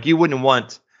more, like you wouldn't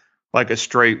want like a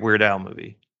straight Weird Al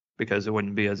movie because it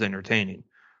wouldn't be as entertaining.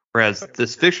 Whereas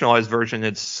this fictionalized version,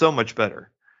 it's so much better.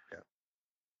 Yeah.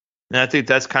 And I think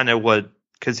that's kind of what,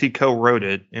 because he co-wrote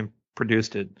it and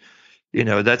produced it, you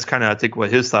know, that's kind of, I think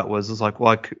what his thought was, is like,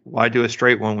 well, why do a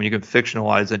straight one when you can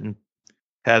fictionalize it and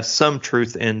have some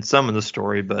truth in some of the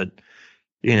story, but,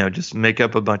 you know, just make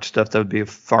up a bunch of stuff that would be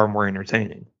far more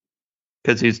entertaining.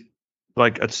 Because he's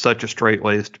like such a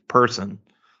straight-laced person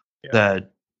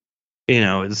that, you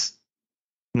know, is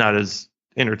not as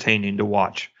entertaining to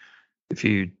watch if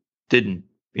you didn't,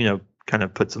 you know, kind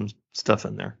of put some stuff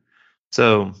in there.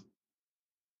 So,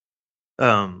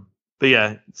 but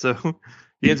yeah, so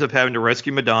he ends up having to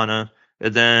rescue Madonna,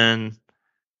 and then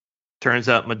turns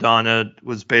out Madonna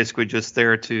was basically just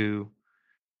there to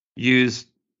use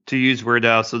Weird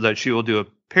Al so that she will do a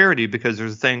parody, because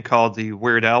there's a thing called the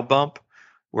Weird Al bump,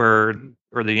 where,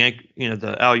 or the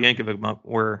the Al Yankovic bump,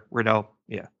 where Weird Al,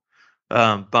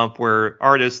 bump, where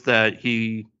artists that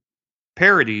he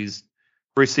parodies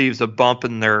receives a bump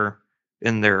in their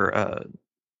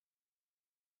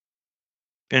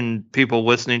in people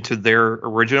listening to their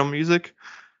original music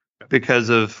because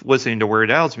of listening to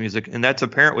Weird Al's music, and that's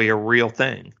apparently a real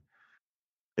thing.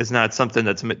 It's not something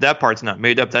that part's not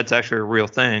made up. That's actually a real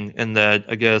thing, and that,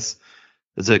 I guess,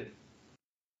 is it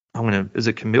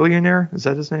Chameleonaire? Is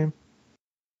that his name?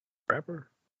 Rapper?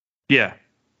 Yeah.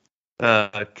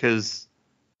 Because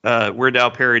Weird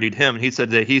Al parodied him, and he said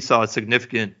that he saw a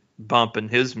significant bump in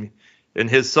his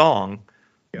song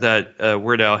that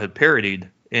Weird Al had parodied,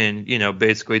 and, you know,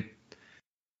 basically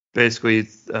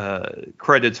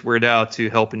credits Weird Al to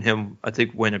helping him, I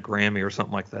think, win a Grammy or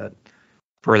something like that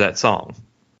for that song.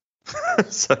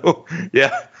 So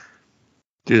yeah,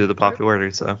 due to the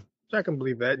popularity. So I can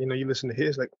believe that. You know, you listen to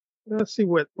his, like, let's see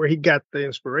where he got the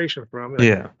inspiration from. Like,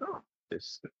 yeah,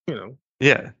 it's, you know.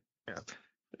 Yeah.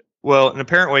 Well, and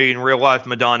apparently in real life,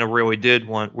 Madonna really did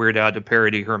want Weird Al to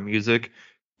parody her music,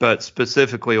 but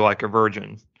specifically like a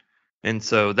virgin. And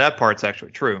so that part's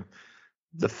actually true.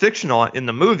 The fictional in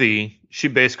the movie, she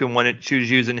basically she was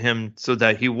using him so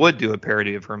that he would do a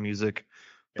parody of her music.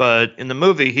 But in the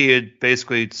movie, he had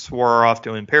basically swore off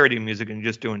doing parody music and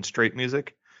just doing straight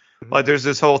music. Mm-hmm. Like there's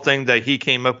this whole thing that he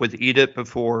came up with Eat It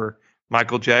before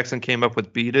Michael Jackson came up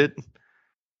with Beat It.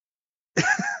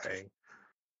 Okay.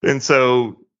 And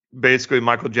so basically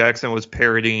Michael Jackson was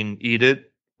parodying Eat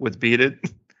It with Beat It.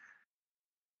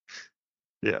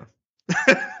 Yeah.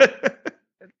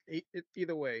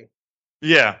 Either way.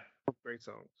 Yeah. Great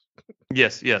songs.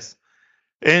 Yes.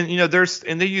 And, you know,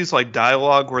 they use like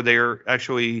dialogue where they're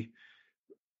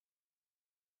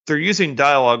using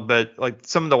dialogue, but like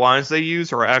some of the lines they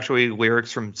use are actually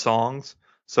lyrics from songs.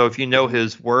 So if you know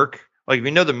his work, like if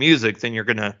you know the music, then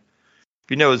if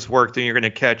you know his work, then you're going to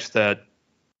catch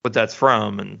what that's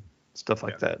from and stuff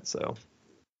like that. So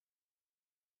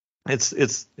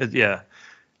it's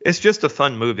just a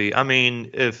fun movie. I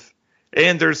mean,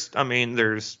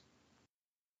 there's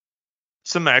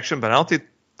some action, but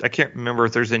I can't remember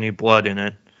if there's any blood in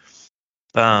it.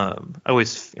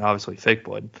 Always obviously fake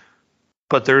blood,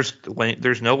 but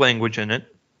there's no language in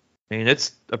it. I mean,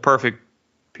 it's a perfect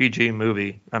PG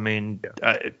movie. I mean,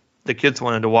 the kids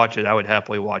wanted to watch it, I would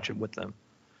happily watch it with them.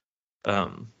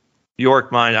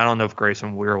 York might. I don't know if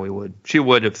Grayson really would. She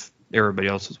would if everybody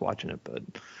else was watching it, but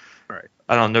right.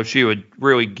 I don't know if she would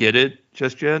really get it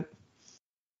just yet.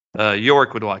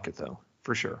 York would like it though,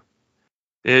 for sure.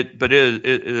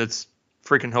 It's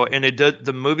freaking hell, and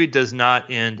the movie does not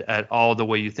end at all the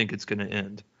way you think it's going to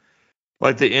end.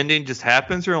 Like the ending just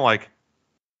happens, and you're like,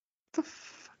 what the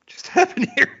fuck just happened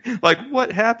here? Like,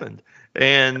 what happened?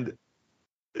 And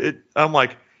I'm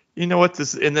like, you know what,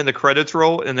 and then the credits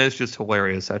roll, and then it's just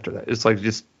hilarious after that. It's like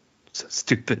just so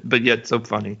stupid, but yet so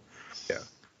funny. Yeah.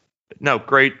 No,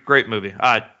 great movie.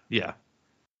 Yeah.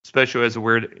 Especially as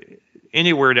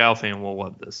any Weird Al fan will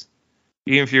love this.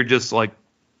 Even if you're just like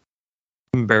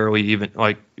barely even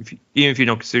like even if you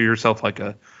don't consider yourself like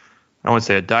I don't want to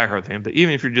say a diehard fan, but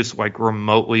even if you're just like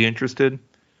remotely interested,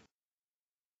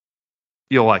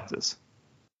 you'll like this.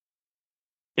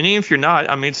 And even if you're not,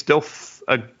 I mean, it's still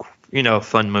a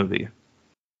fun movie.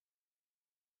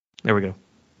 There we go.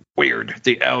 Weird,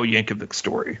 the Al Yankovic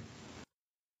story.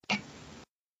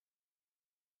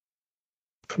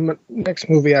 For my next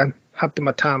movie, I hopped in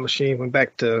my time machine, went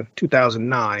back to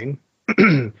 2009,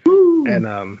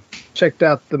 and checked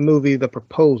out the movie The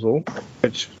Proposal,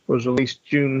 which was released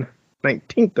June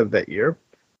 19th of that year.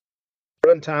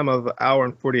 Runtime of an hour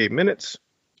and 48 minutes,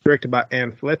 directed by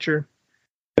Anne Fletcher,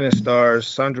 and it stars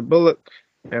Sandra Bullock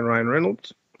and Ryan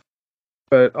Reynolds,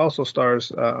 but it also stars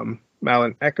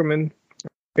Malin Ackerman,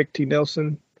 Rick T.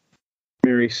 Nelson,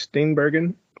 Mary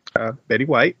Steenburgen, Betty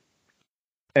White,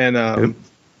 and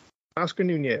Oscar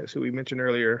Nunez, who we mentioned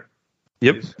earlier.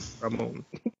 Yep. Is Ramon.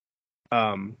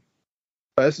 But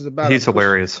this is about He's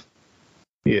hilarious.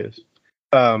 He is. It's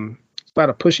about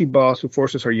a pushy boss who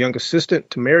forces her young assistant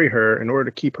to marry her in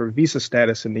order to keep her visa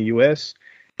status in the U.S.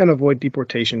 and avoid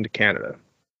deportation to Canada.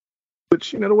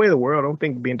 Which, the way of the world, I don't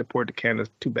think being deported to Canada is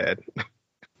too bad.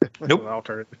 Nope.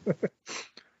 Alternative.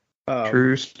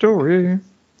 True story.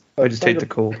 I just hate the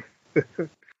cold.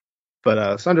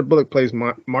 But Sandra Bullock plays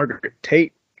Margaret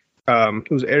Tate,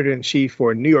 who's editor-in-chief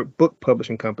for a New York book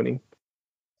publishing company.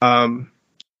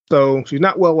 So she's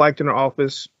not well liked in her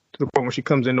office, to the point where she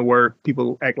comes into work,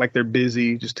 people act like they're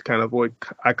busy just to kind of avoid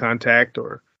eye contact,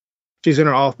 or she's in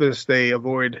her office, they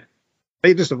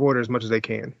just avoid her as much as they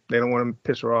can. They don't want to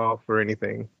piss her off or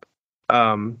anything.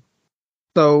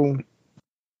 So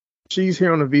she's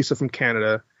here on a visa from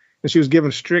Canada, and she was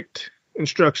given strict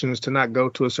instructions to not go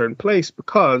to a certain place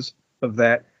because of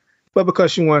that. But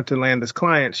because she wanted to land this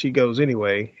client, she goes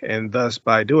anyway, and thus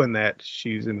by doing that,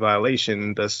 she's in violation,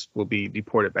 and thus will be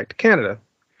deported back to Canada.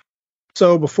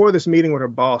 So before this meeting with her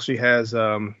boss, she has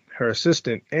her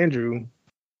assistant, Andrew,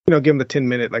 give him the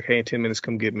 10-minute, like, hey, in 10 minutes,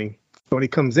 come get me. So when he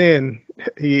comes in,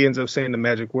 he ends up saying the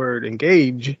magic word,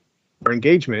 engage, or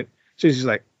engagement. So she's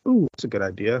like, ooh, that's a good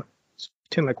idea. Let's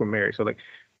pretend like we're married. So like,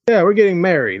 yeah, we're getting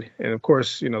married. And of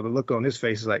course, the look on his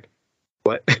face is like,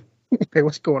 what? Hey,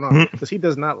 what's going on? Because he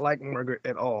does not like Margaret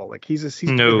at all. Like he's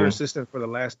been her assistant for the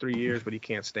last 3 years, but he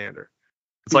can't stand her.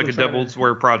 It's like a Devil's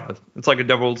Wear Prada. It's like a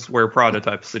Devil's Wear Prada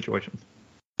type of situation.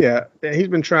 Yeah, and he's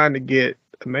been trying to get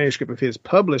a manuscript of his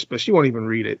published, but she won't even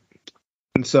read it.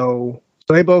 And so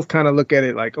they both kind of look at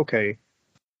it like, okay,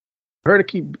 for her to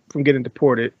keep from getting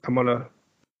deported, I'm gonna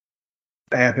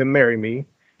have him marry me.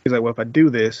 He's like, well, if I do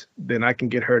this, then I can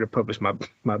get her to publish my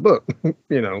book.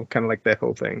 Kind of like that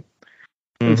whole thing.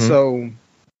 And so, of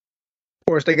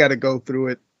course, they got to go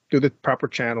through the proper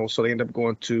channels. So they end up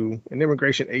going to an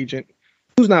immigration agent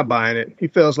who's not buying it. He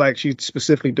feels like she's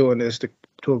specifically doing this to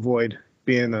avoid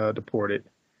being deported.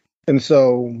 And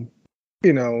so,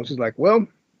 she's like, well,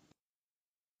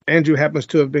 Andrew happens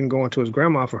to have been going to his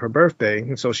grandma for her birthday.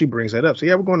 And so she brings that up. So,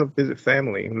 yeah, we're going to visit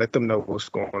family and let them know what's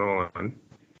going on.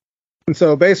 And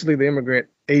so basically the immigrant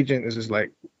agent is just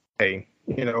like, hey,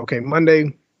 okay,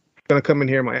 Monday, going to come in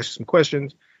here, I'm going to ask you some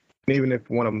questions, and even if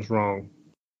one of them's wrong,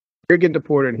 you're getting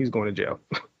deported and he's going to jail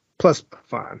plus a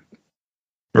fine.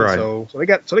 Right. So they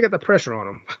got the pressure on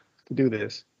him to do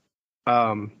this.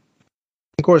 Of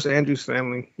course, Andrew's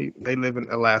family, they live in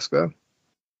Alaska,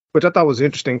 which I thought was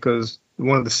interesting because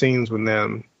one of the scenes when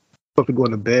them supposed to go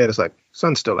into bed, it's like,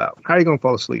 sun's still out, how are you going to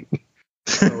fall asleep?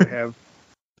 So we have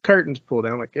curtains pulled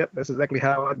down. I'm like, yep, that's exactly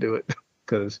how I do it,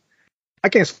 because I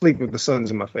can't sleep with the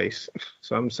sun's in my face.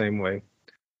 So I'm the same way.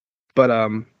 But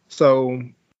so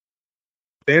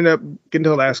they end up getting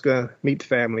to Alaska, meet the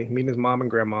family, meeting his mom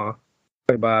and grandma,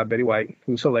 played by Betty White,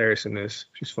 who's hilarious in this.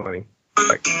 She's funny.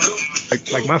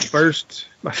 Like my first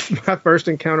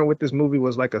encounter with this movie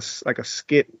was like a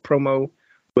skit promo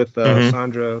with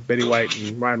Sandra, Betty White,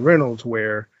 and Ryan Reynolds,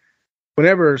 where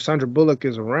whenever Sandra Bullock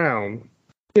is around,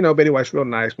 Betty White's real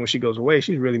nice. When she goes away,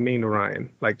 she's really mean to Ryan,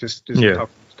 like just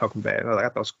talking bad. I thought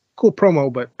it was a cool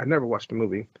promo, but I never watched the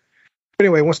movie. But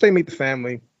anyway, once they meet the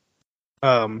family,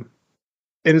 it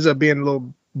ends up being a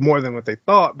little more than what they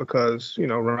thought because,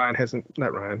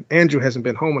 Andrew hasn't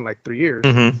been home in like 3 years.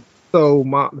 Mm-hmm. So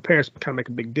the parents kind of make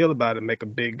a big deal about it, make a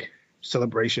big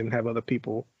celebration, have other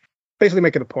people basically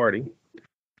make it a party.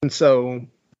 And so,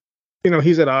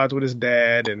 he's at odds with his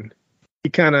dad, and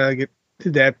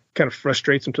his dad kind of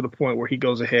frustrates him to the point where he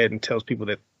goes ahead and tells people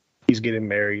that he's getting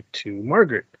married to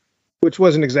Margaret, which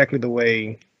wasn't exactly the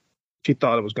way she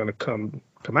thought it was going to come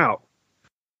out.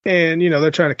 And,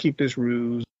 they're trying to keep this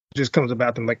ruse. It just comes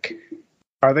about them like,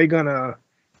 are they going to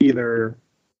either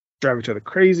drive each other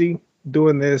crazy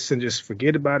doing this and just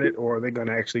forget about it, or are they going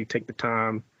to actually take the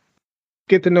time,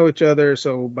 get to know each other,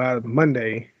 so by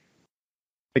Monday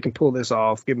they can pull this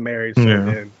off, get married, so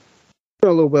then a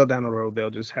little well down the road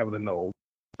they'll just have the know.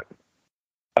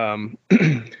 But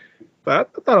I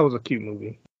thought it was a cute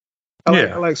movie.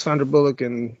 I like Sandra Bullock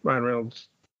and Ryan Reynolds'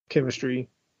 chemistry.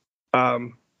 Saw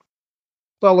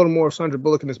a little more of Sandra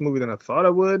Bullock in this movie than I thought I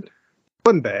would.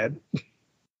 Wasn't bad.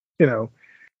 you know,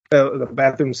 the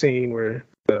bathroom scene where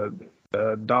the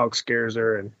dog scares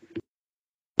her and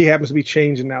he happens to be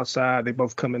changing outside. They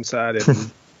both come inside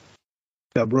and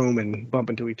the room and bump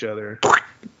into each other.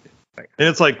 And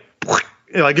it's like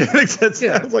it makes sense.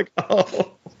 Yeah. I was like,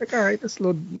 oh. Like, all right, that's a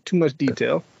little too much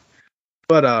detail.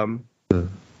 But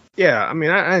yeah, I mean,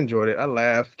 I enjoyed it. I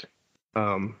laughed.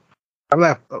 I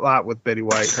laughed a lot with Betty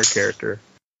White, her character,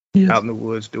 out in the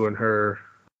woods doing her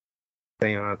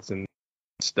seance and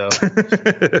stuff. All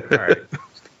right,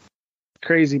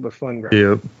 crazy but fun.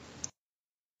 Yep.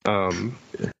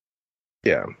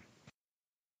 Yeah,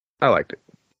 I liked it.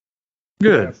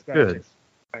 Good. Yeah, Good.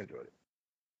 I enjoyed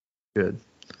Good.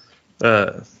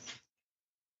 it.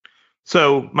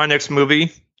 So my next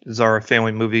movie is our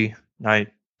family movie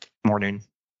night morning,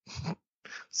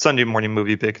 Sunday morning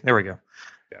movie pick. There we go.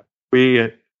 Yeah.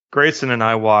 Grayson and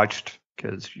I watched,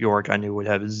 because York I knew would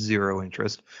have zero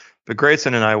interest, but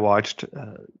Grayson and I watched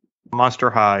Monster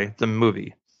High, the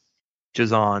movie, which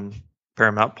is on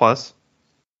Paramount Plus.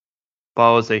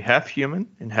 Follows a half human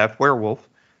and half werewolf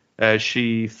as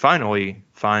she finally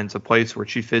finds a place where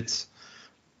she fits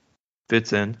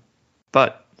in.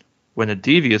 But when a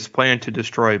devious plan to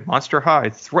destroy Monster High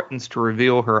threatens to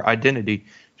reveal her identity,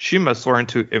 she must learn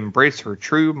to embrace her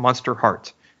true monster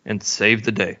heart and save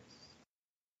the day.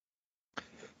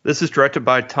 This is directed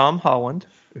by Tom Holland,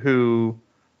 who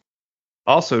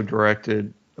also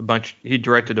directed a bunch. He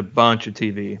directed a bunch of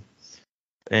TV,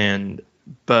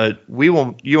 but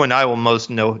you and I will most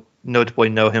notably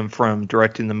know him from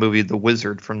directing the movie The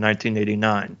Wizard from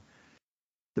 1989,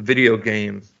 the video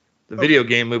game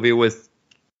movie with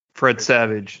Fred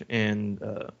Savage and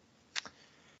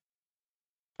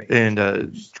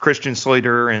Christian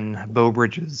Slater and Beau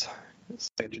Bridges.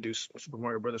 Introduced Super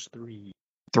Mario Brothers 3.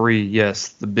 3, yes,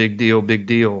 the big deal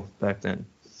back then.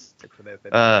 For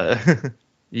that,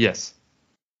 yes.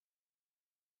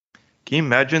 Can you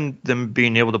imagine them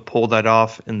being able to pull that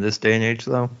off in this day and age,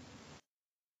 though?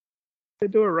 They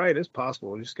do it right. It's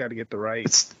possible. You just got to get the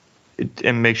right.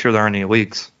 And make sure there aren't any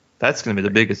leaks. That's going to be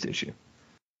the biggest issue.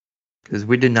 Because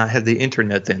we did not have the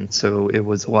internet then, so it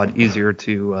was a lot easier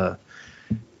to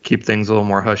keep things a little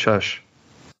more hush-hush.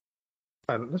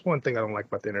 That's one thing I don't like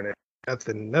about the internet.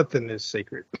 Nothing is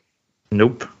sacred.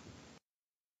 Nope.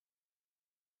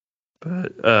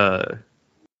 But,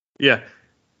 yeah.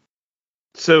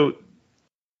 So,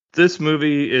 this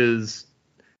movie is,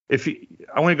 I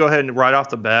want to go ahead and right off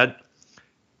the bat,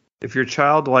 if your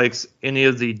child likes any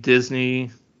of the Disney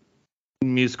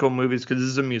musical movies, because this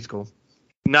is a musical,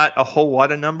 not a whole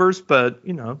lot of numbers, but,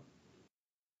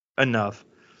 enough.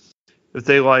 If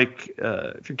they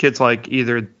if your kids like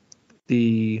either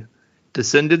the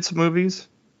Descendants movies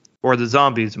or the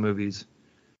Zombies movies,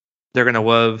 they're going to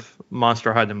love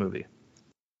Monster High the movie.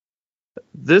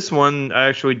 This one,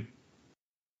 I think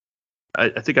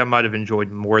I might have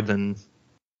enjoyed more than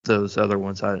those other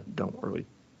ones. I don't really.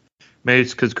 Maybe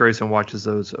it's because Grayson watches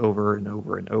those over and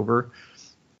over and over.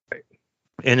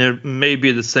 And it may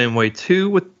be the same way, too,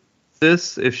 with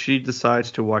this if she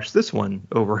decides to watch this one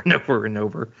over and over and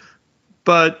over.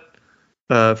 But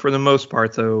for the most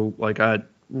part, though, I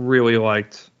really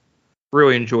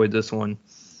enjoyed this one.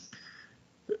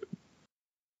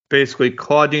 Basically,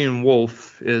 Claudine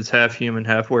Wolfe is half human,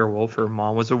 half werewolf. Her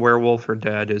mom was a werewolf. Her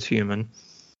dad is human.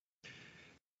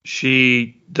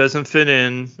 She doesn't fit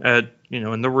in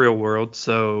in the real world,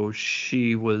 so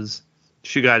she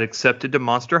got accepted to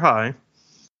Monster High.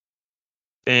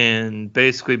 And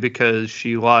basically because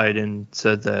she lied and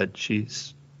said that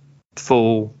she's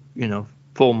full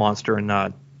monster and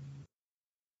not,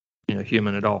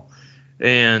 human at all.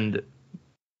 And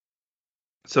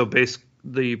so basically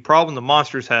the problem the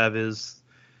monsters have is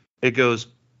it goes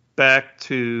back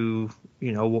to,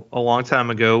 a long time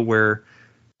ago where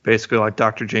basically like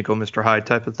Dr. Jekyll, Mr. Hyde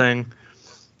type of thing.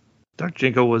 Dr.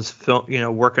 Jekyll was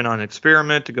working on an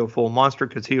experiment to go full monster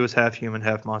because he was half human,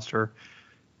 half monster.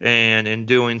 And in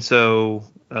doing so,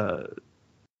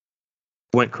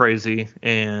 went crazy.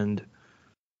 And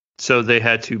so they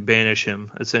had to banish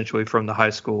him essentially from the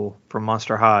high school, from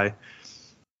Monster High.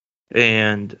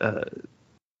 And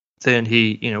then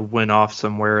he, went off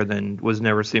somewhere and then was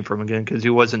never seen from again because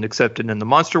he wasn't accepted in the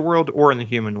monster world or in the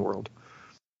human world.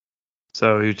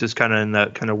 So he was just kind of in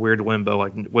that kind of weird limbo,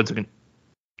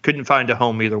 couldn't find a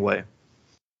home either way.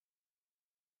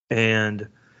 And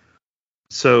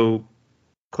so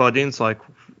Claudine's like,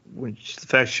 the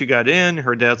fact she got in,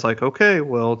 her dad's like, okay,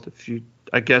 well,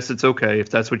 I guess it's okay if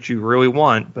that's what you really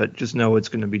want, but just know it's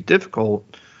going to be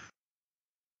difficult.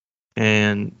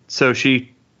 And so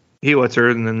he lets her,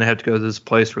 and then they have to go to this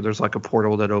place where there's like a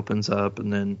portal that opens up,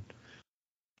 and then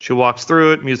she walks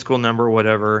through it, musical number,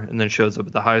 whatever, and then shows up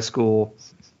at the high school.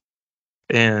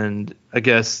 And I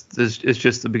guess this is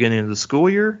just the beginning of the school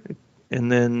year.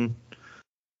 And then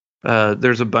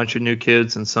there's a bunch of new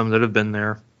kids and some that have been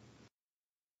there.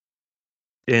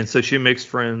 And so she makes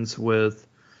friends with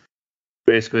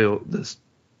basically this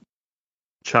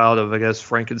child of, I guess,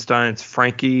 Frankenstein. It's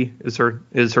Frankie is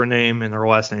her name, and her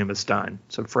last name is Stein.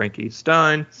 So Frankie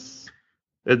Stein.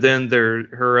 And then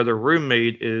her other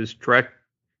roommate is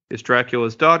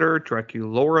Dracula's daughter,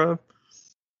 Draculaura.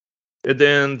 And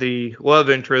then the love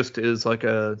interest is like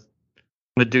a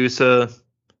Medusa,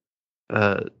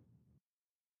 I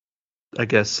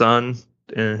guess, son,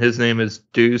 and his name is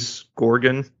Deuce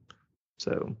Gorgon.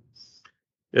 So,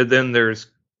 and then there's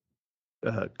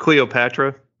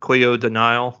Cleopatra, Cleo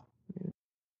Denial.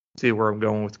 See where I'm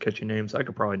going with catchy names. I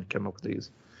could probably come up with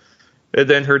these. And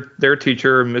then their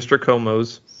teacher, Mr.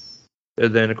 Comos.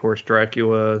 And then, of course,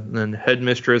 Dracula. And then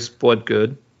Headmistress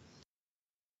Bloodgood.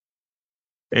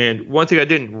 And one thing I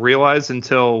didn't realize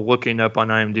until looking up on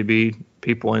IMDb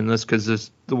people in this,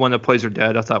 because the one that plays her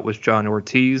dad I thought was John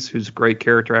Ortiz, who's a great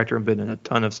character actor and been in a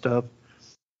ton of stuff. I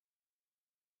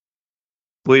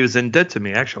believe he was in Dead to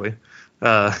Me, actually,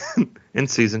 in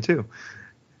season 2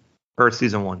 or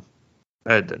season 1.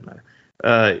 It doesn't matter.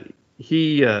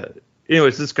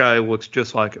 Anyways, this guy looks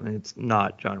just like him. It's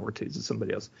not John Ortiz, it's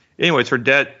somebody else. Anyways, her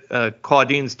dad,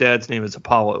 Claudine's dad's name is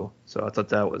Apollo. So I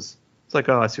thought it's like,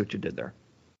 oh, I see what you did there.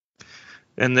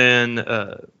 And then,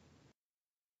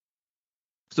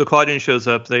 so Claudine shows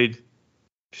up. She's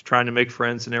trying to make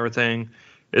friends and everything.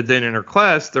 And then in her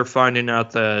class, they're finding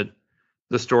out that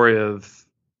the story of,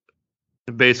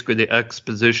 basically the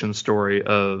exposition story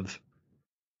of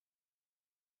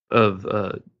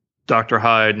Dr.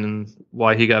 Hyde and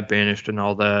why he got banished and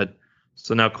all that.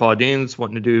 So now Claudine's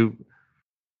wanting to do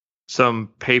some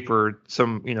paper,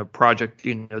 some, project,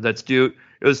 that's due.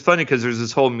 It was funny because there's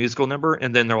this whole musical number,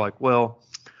 and then they're like, well,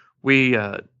 you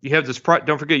have this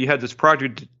don't forget you had this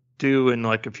project due in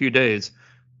like a few days,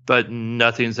 but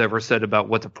nothing's ever said about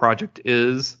what the project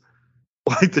is.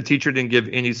 Like the teacher didn't give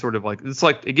any sort of it's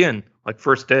like, again, like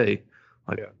first day.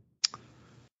 Like, yeah.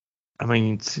 I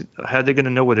mean, how are they going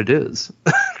to know what it is?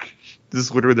 This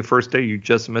is literally the first day you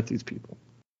just met these people.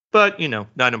 But,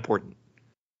 not important.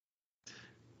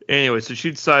 Anyway, so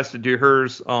she decides to do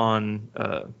hers on...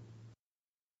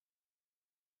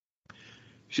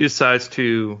 she decides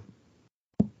to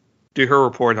do her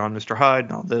report on Mr. Hyde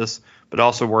and all this, but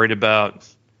also worried about...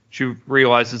 She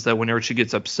realizes that whenever she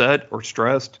gets upset or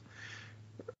stressed,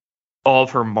 all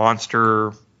of her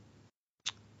monster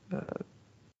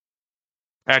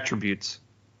attributes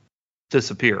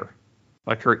disappear.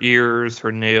 Like her ears,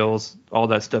 her nails, all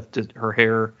that stuff, her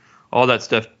hair, all that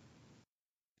stuff.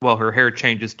 Well, her hair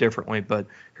changes differently, but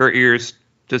her ears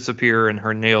disappear and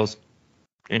her nails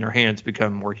and her hands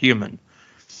become more human.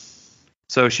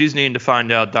 So she's needing to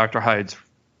find out Dr. Hyde's,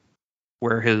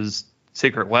 where his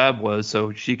secret lab was,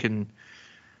 so she can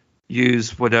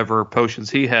use whatever potions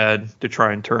he had to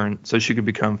try and turn, so she could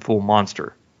become full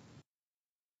monster.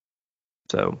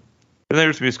 So, and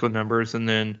there's musical numbers, and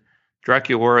then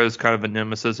Draculaura is kind of a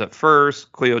nemesis at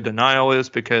first. Cleo Denial is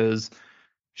because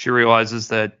she realizes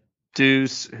that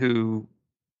Deuce, who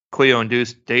Cleo and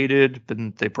Deuce dated,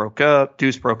 but they broke up.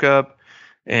 Deuce broke up,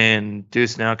 and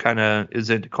Deuce now kind of is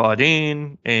into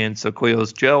Claudine, and so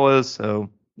Cleo's jealous. So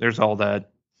there's all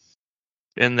that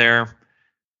in there.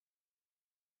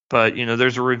 But,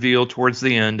 there's a reveal towards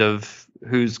the end of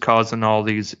who's causing all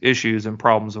these issues and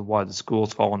problems of why the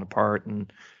school's falling apart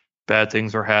and bad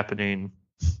things are happening.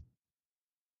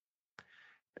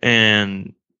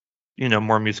 And,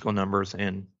 more musical numbers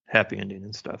and happy ending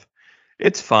and stuff.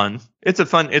 It's fun.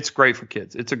 It's great for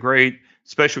kids. It's a great,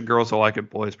 especially girls will like it.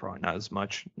 Boys probably not as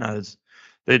much.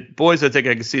 Boys, I think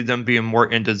I can see them being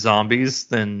more into zombies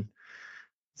than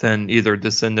either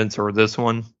Descendants or this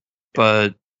one.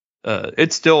 But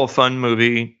it's still a fun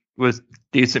movie with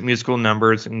decent musical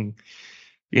numbers, and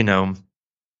the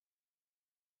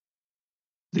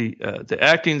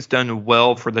acting's done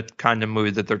well for the kind of movie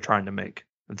that they're trying to make,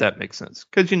 if that makes sense.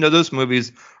 Because those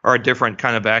movies are a different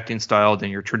kind of acting style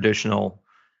than your traditional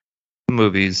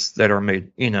movies that are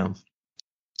made,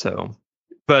 So,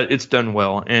 but it's done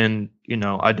well, and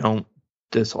I don't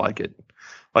dislike it.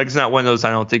 Like, it's not one of those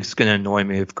I don't think it's going to annoy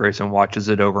me if Grayson watches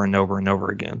it over and over and over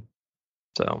again.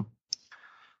 So,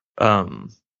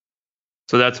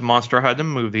 so that's Monster High the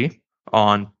movie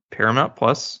on Paramount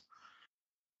Plus.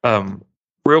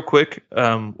 Real quick,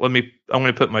 I'm going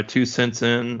to put my 2 cents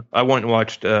in. I went and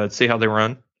watched See How They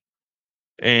Run,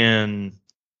 and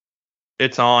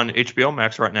it's on HBO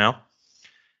Max right now.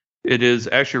 It is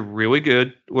actually really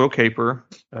good, little caper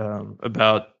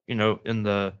about in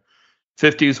the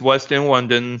 50s West End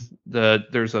London.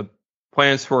 There's a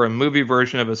plans for a movie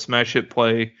version of a smash hit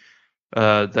play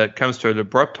that comes to an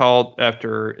abrupt halt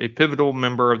after a pivotal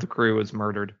member of the crew is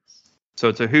murdered. So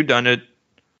it's a whodunit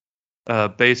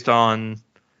based on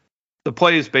the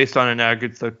play is based on an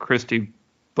Agatha Christie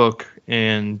book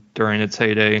during its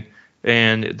heyday,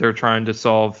 and they're trying to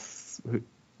solve.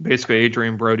 Basically,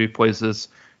 Adrian Brody plays this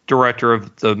director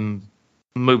of the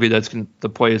movie the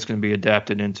play is going to be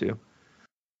adapted into.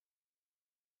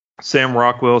 Sam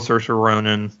Rockwell, Saoirse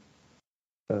Ronan,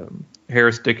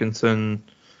 Harris Dickinson,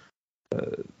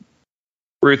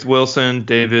 Ruth Wilson,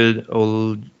 David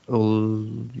Oyelowo.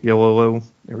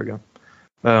 There we go.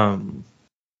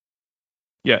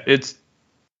 Yeah, it's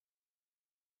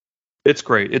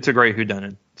great. It's a great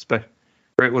whodunit. It's a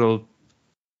great little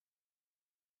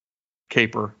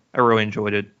caper. I really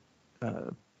enjoyed it.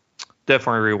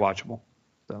 Definitely rewatchable.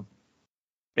 So,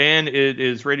 and it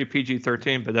is rated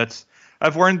PG-13, but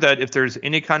I've learned that if there's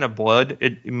any kind of blood,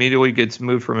 it immediately gets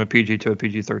moved from a PG to a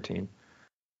PG-13.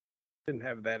 Didn't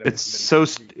have that. It's so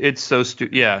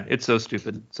stupid. Yeah, it's so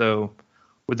stupid. So,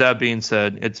 with that being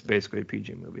said, it's basically a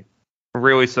PG movie.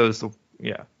 Really, so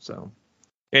So,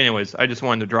 anyways, I just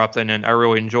wanted to drop that in. I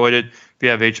really enjoyed it. If you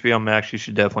have HBO Max, you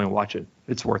should definitely watch it.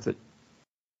 It's worth it.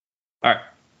 All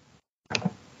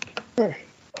right.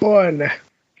 On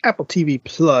Apple TV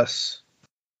Plus,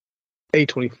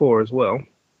 A24 as well.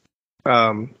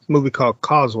 Movie called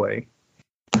Causeway.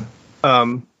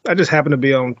 I just happened to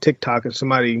be on TikTok and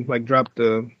somebody dropped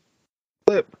the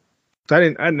clip. So I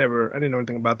didn't know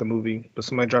anything about the movie, but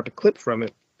somebody dropped a clip from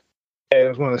it. And it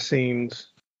was one of the scenes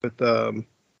with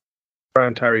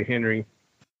Brian Tyree Henry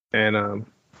and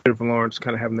Jennifer Lawrence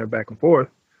kind of having their back and forth.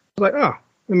 I was like, oh,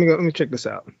 let me check this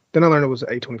out. Then I learned it was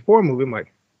an A24 movie. I'm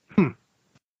like,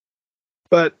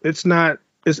 But it's not.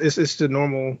 It's the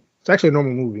normal. It's actually a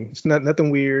normal movie. It's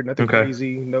nothing weird, nothing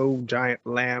crazy. No giant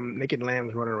naked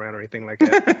lambs running around or anything like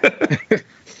that.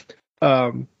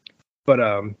 But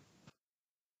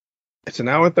it's an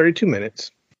hour and 32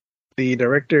 minutes. The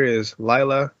director is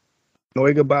Lila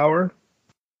Neugebauer.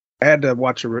 I had to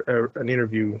watch an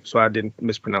interview so I didn't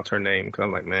mispronounce her name because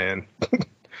I'm like, man.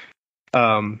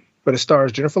 But it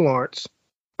stars Jennifer Lawrence,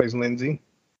 plays Lindsay.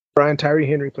 Brian Tyree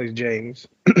Henry plays James.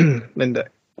 Linda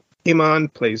Iman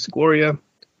plays Gloria.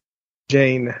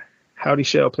 Jane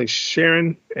Howdyshell plays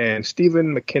Sharon. And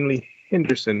Stephen McKinley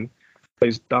Henderson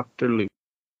plays Dr. Luke.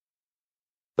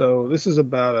 So this is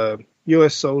about a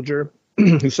U.S. soldier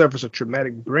who suffers a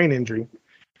traumatic brain injury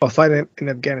while fighting in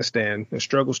Afghanistan and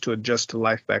struggles to adjust to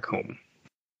life back home.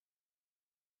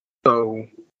 So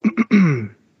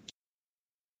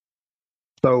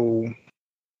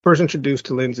first introduced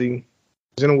to Lindsay,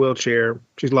 she's in a wheelchair.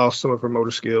 She's lost some of her motor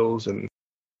skills, and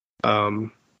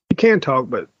she can talk,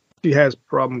 but she has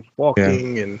problems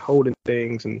walking and holding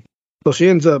things, and so she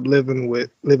ends up living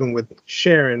with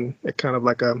Sharon at kind of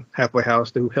like a halfway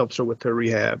house who helps her with her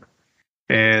rehab,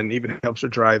 and even helps her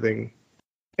driving.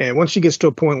 And once she gets to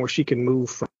a point where she can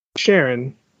move from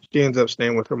Sharon, she ends up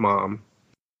staying with her mom.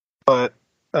 But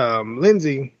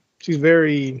Lindsay, she's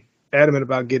very adamant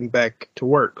about getting back to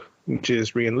work, which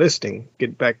is re-enlisting,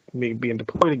 get back being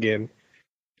deployed again.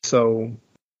 So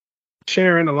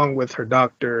Sharon, along with her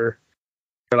doctor,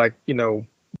 are like,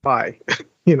 why?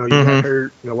 You got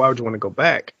hurt. Why would you want to go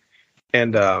back?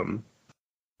 And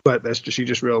but she's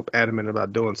just real adamant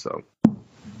about doing so.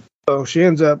 So she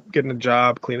ends up getting a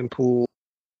job cleaning pools.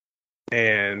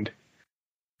 And,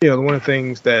 one of the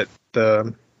things that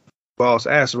the boss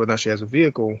asks her whether or not she has a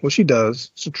vehicle, well, she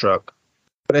does. It's a truck.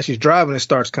 But as she's driving, it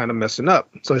starts kind of messing up.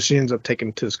 So she ends up taking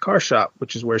it to this car shop,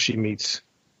 which is where she meets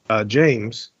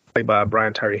James, played by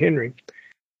Brian Tyree Henry.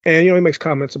 And, he makes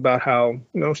comments about how,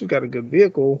 she's got a good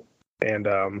vehicle. And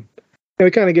he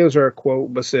kind of gives her a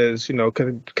quote, but says, kind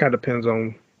of depends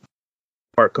on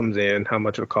part comes in, how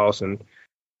much it'll cost, and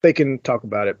they can talk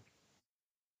about it.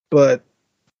 But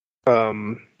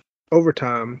over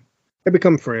time, they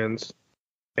become friends,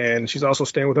 and she's also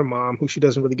staying with her mom, who she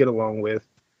doesn't really get along with.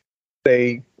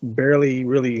 They barely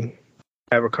really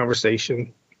have a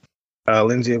conversation.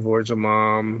 Lindsay avoids her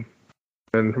mom,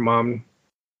 and her mom,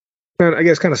 I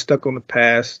guess, kind of stuck on the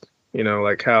past.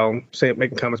 Like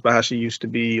making comments about how she used to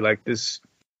be like this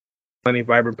funny,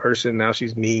 vibrant person. Now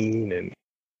she's mean, and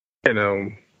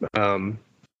you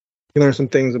learn some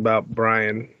things about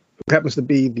Brian, who happens to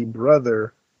be the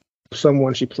brother of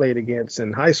someone she played against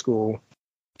in high school.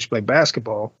 She played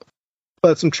basketball,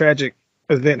 but some tragic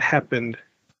event happened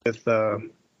with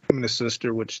him and his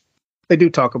sister, which they do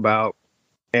talk about,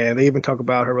 and they even talk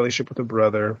about her relationship with her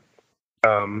brother.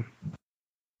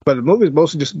 But the movie is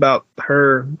mostly just about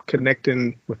her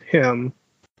connecting with him,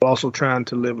 while also trying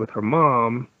to live with her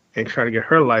mom and trying to get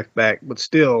her life back, but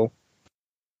still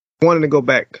wanting to go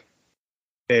back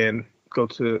and go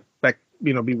to back,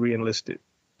 be re-enlisted.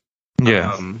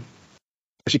 Yeah.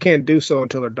 She can't do so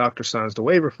until her doctor signs the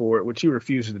waiver for it, which he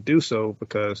refuses to do so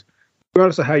because,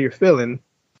 regardless of how you're feeling,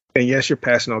 and yes, you're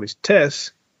passing all these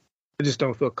tests, I just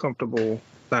don't feel comfortable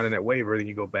signing that waiver. Then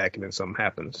you go back and then something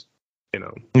happens,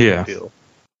 Yeah. Deal.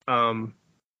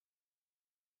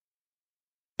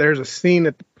 There's a scene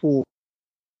at the pool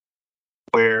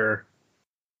where,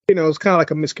 it's kind of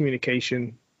like a miscommunication,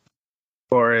 as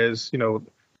far as,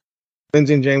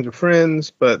 Lindsay and James are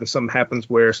friends, but then something happens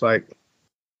where it's like,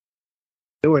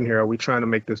 doing here? Are we trying to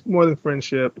make this more than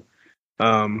friendship?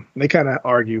 They kind of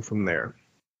argue from there.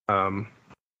 I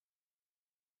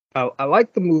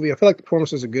like the movie. I feel like the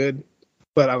performances are good,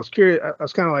 but I was curious. I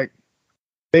was kind of like,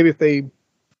 maybe if they,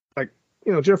 like,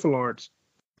 Jennifer Lawrence,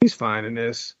 he's fine in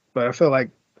this, but I feel like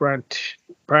Brian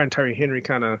Tyree Henry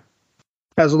kind of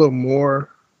has a little more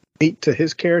meat to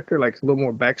his character, like a little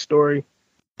more backstory,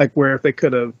 like where if they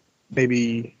could have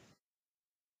maybe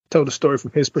told the story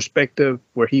from his perspective,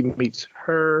 where he meets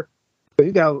her, but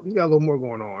he got a little more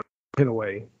going on in a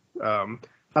way. I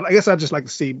guess I'd just like to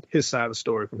see his side of the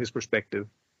story from his perspective.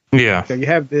 Yeah. You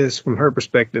have this from her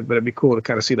perspective, but it'd be cool to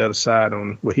kind of see the other side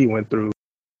on what he went through.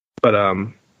 But I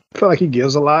feel like he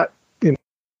gives a lot.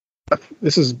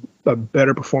 This is a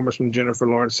better performance from Jennifer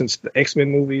Lawrence since the X-Men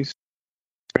movies.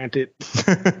 Granted,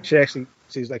 she actually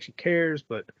seems like she cares,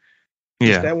 but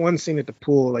just that one scene at the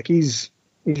pool, like he's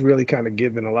really kind of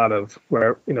given a lot of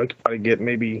where, he could probably get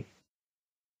maybe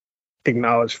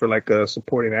acknowledged for like a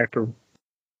supporting actor.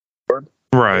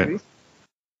 Right. Maybe.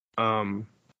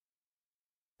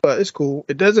 But it's cool.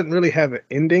 It doesn't really have an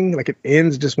ending. Like it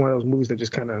ends just one of those movies that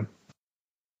just kind of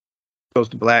goes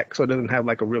to black. So it doesn't have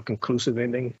like a real conclusive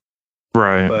ending.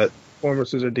 Right. But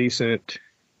performances are decent.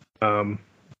 And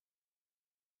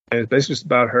it's basically just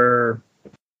about her,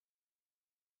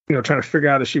 trying to figure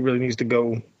out if she really needs to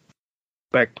go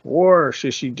back to war, or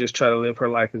should she just try to live her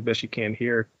life as best she can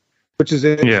here, which is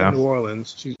in New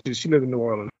Orleans. She lived in New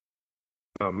Orleans.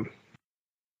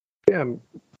 Got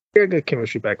good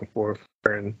chemistry back and forth,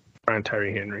 her and Brian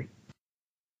Tyree Henry.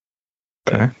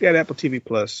 Okay. Yeah, Apple TV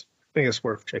Plus. I think it's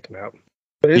worth checking out.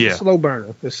 But it's a slow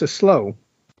burner. It's just slow.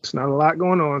 It's not a lot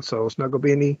going on, so it's not going to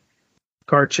be any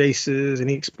car chases,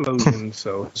 any explosions.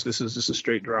 So this is just a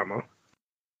straight drama.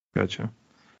 Gotcha.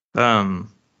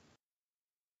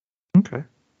 Okay.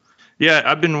 Yeah,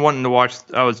 I've been wanting to watch.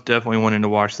 I was definitely wanting to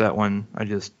watch that one. I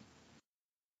just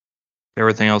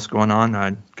everything else going on.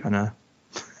 I kind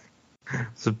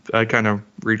of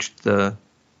reached the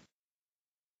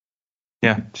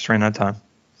just ran out of time.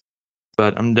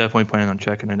 But I'm definitely planning on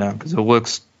checking it out because it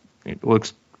looks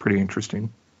pretty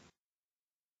interesting.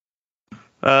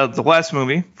 The last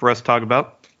movie for us to talk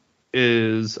about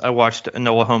is I watched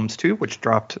Enola Holmes 2, which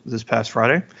dropped this past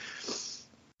Friday.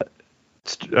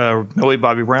 Millie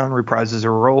Bobby Brown reprises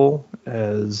her role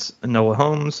as Enola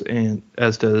Holmes, and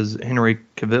as does Henry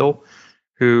Cavill,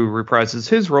 who reprises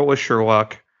his role as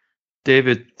Sherlock.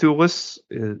 David Thewlis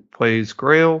plays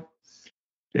Grail,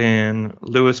 and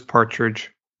Lewis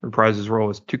Partridge reprises his role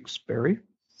as Tewksbury.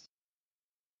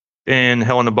 And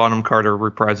Helena Bonham Carter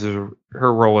reprises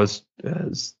her role as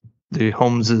the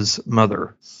Holmes'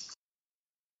 mother.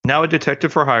 Now a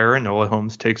detective for hire, Enola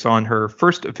Holmes takes on her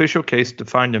first official case to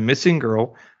find a missing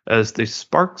girl as the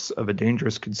sparks of a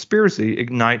dangerous conspiracy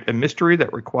ignite a mystery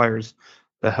that requires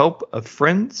the help of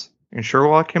friends and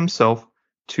Sherlock himself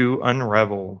to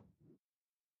unravel.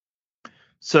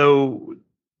 So,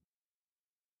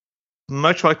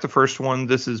 much like the first one,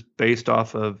 this is based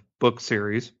off of book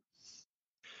series.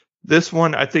 This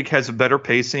one, I think, has a better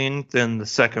pacing than the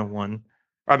second one.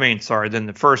 Than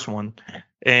the first one.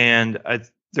 And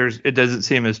it doesn't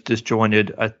seem as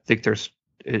disjointed. I think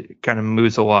it kind of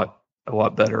moves a lot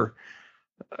better.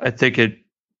 I think it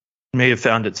may have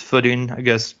found its footing, I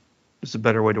guess is a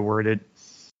better way to word it.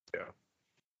 Yeah.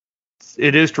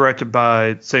 It is directed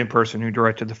by the same person who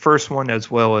directed the first one as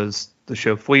well as the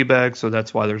show Fleabag, so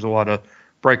that's why there's a lot of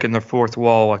breaking the fourth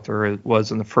wall like there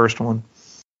was in the first one.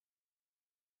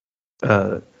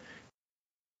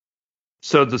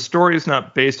 So the story is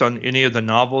not based on any of the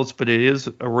novels, but it is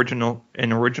an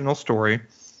original story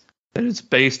that is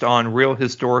based on the real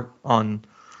historical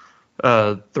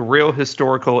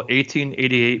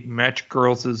 1888 Match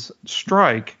Girls'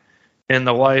 strike and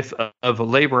the life of a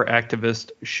labor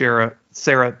activist,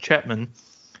 Sarah Chapman.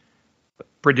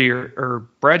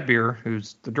 Brad Beer,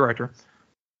 who's the director,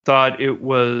 thought it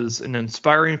was an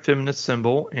inspiring feminist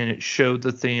symbol, and it showed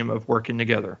the theme of working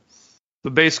together. So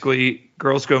basically,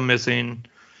 girls go missing,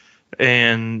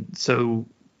 and so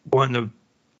one of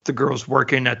the girls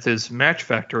working at this match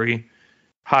factory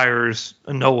hires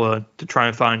Enola to try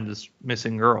and find this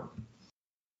missing girl.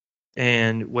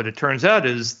 And what it turns out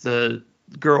is the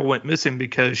girl went missing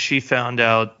because she found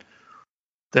out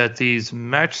that these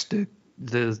matchstick,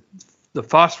 the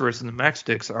phosphorus in the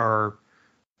matchsticks are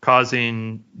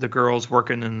causing the girls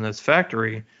working in this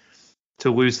factory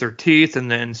to lose their teeth and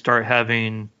then start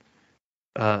having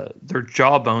their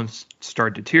jawbones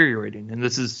start deteriorating. And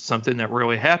this is something that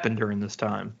really happened during this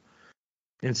time.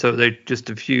 And so they just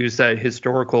diffused that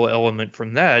historical element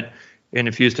from that and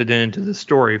infused it into the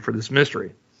story for this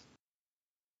mystery.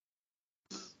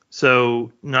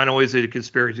 So not only is it a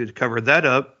conspiracy to cover that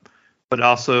up, but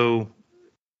also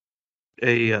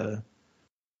a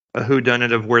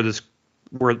whodunit of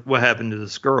what happened to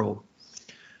this girl.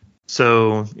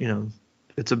 So,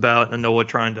 it's about Enola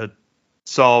trying to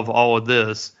solve all of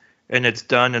this, and it's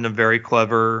done in a very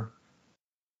clever,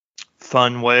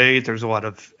 fun way. There's a lot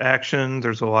of action.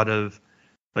 There's a lot of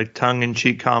like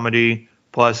tongue-in-cheek comedy,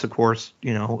 plus, of course, a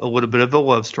little bit of a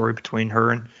love story between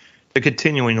her and a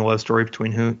continuing love story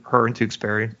between her and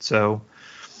Tewksbury. So,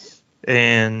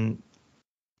 and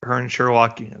her and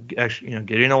Sherlock, actually,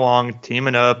 getting along,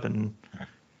 teaming up, and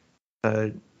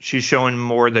she's showing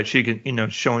more that she can,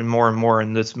 showing more and more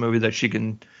in this movie that she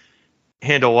can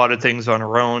handle a lot of things on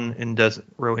her own and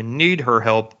doesn't really need her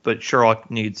help, but she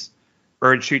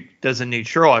doesn't need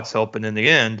Sherlock's help, and in the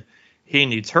end, he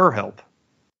needs her help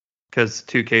because the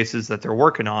two cases that they're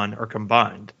working on are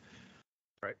combined.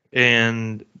 Right.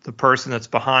 And the person that's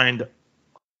behind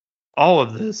all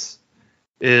of this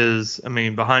is,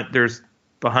 behind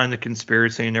the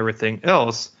conspiracy and everything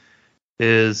else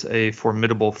is a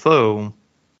formidable foe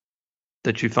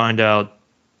that you find out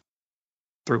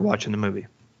through watching the movie.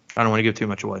 I don't want to give too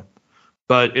much away,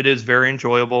 but it is very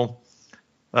enjoyable.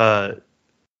 I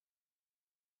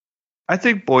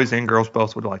think boys and girls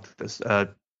both would like this.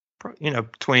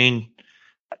 Between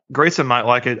Grayson might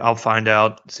like it. I'll find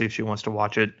out, see if she wants to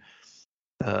watch it.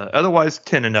 Otherwise,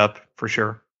 10 and up for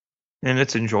sure. And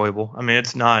it's enjoyable.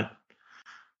 It's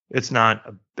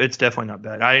definitely not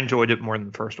bad. I enjoyed it more than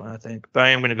the first one, I think. But I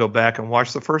am going to go back and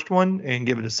watch the first one and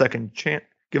give it a second chance,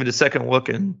 give it a second look,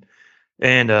 and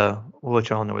we'll let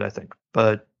y'all know what I think.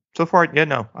 But so far,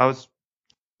 I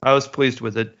was pleased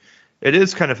with it. It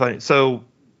is kind of funny. So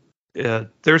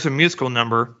there's a musical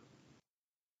number,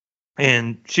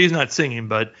 and she's not singing,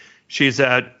 but she's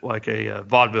at like a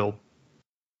vaudeville,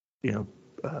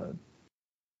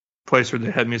 place where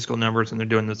they have musical numbers, and they're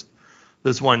doing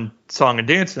this one song and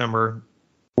dance number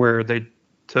where they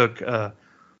took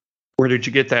Where Did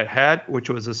You Get That Hat, which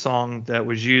was a song that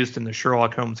was used in the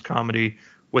Sherlock Holmes comedy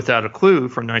Without a Clue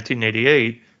from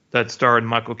 1988 that starred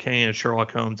Michael Caine as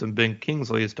Sherlock Holmes and Ben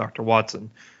Kingsley as Dr. Watson.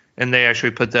 And they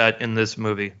actually put that in this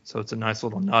movie. So it's a nice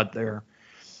little nod there.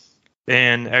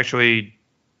 And actually,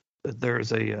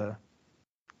 there's not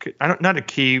a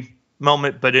key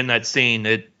moment, but in that scene,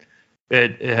 it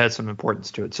has some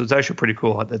importance to it. So it's actually pretty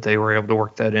cool that they were able to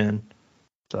work that in.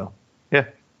 So, yeah.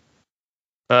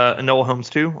 Enola Holmes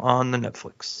 2 on the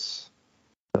Netflix.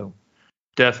 So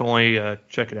definitely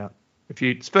check it out.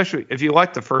 Especially if you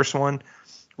like the first one,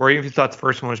 or even if you thought the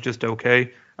first one was just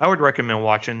okay, I would recommend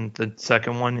watching the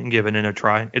second one and giving it a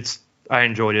try. I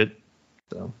enjoyed it.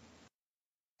 So,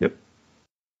 yep.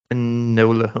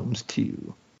 Enola Holmes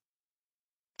 2.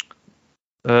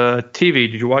 TV,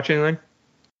 did you watch anything?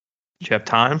 Did you have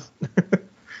time?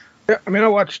 Yeah, I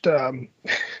watched. So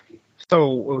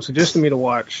it was suggested to me to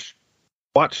watch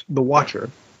The Watcher.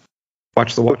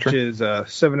 Watch The Watcher, which is a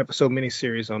 7-episode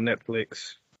miniseries on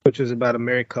Netflix, which is about a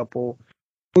married couple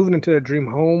moving into their dream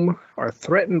home are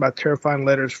threatened by terrifying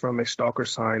letters from a stalker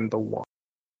signed The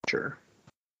Watcher.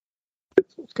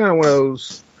 It's kind of one of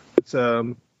those. It's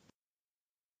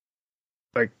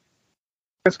like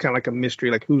it's kind of like a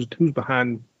mystery, like who's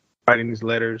behind writing these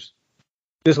letters.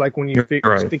 Just like when you think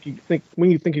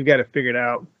you've got it figured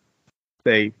out,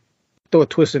 they throw a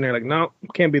twist in there, like, no,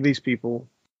 it can't be these people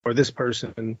or this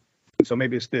person, so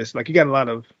maybe it's this. Like, you got a lot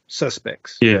of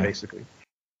suspects, basically.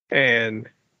 And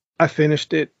I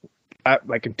finished it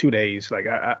like in 2 days. Like,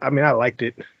 I liked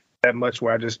it that much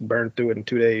where I just burned through it in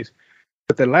 2 days.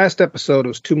 But the last episode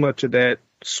was too much of that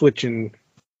switching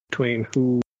between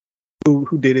who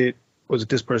did it. Was it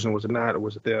this person? Was it not? Or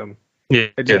was it them? Yeah,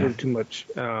 it just did too much.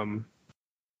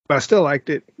 But I still liked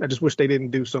it. I just wish they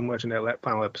didn't do so much in that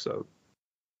final episode.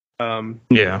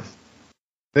 Yeah.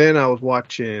 Then I was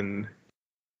watching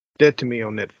Dead to Me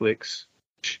on Netflix.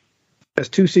 That's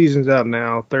 2 seasons out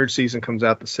now. 3rd season comes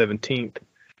out the 17th.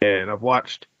 And I've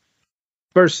watched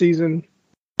first season.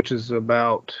 which is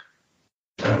about,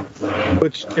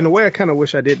 which in a way I kind of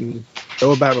wish I didn't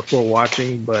know about before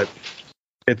watching, but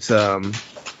it's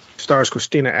stars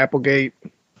Christina Applegate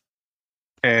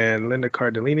and Linda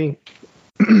Cardellini.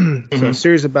 So a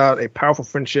series about a powerful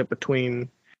friendship a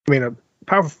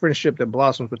powerful friendship that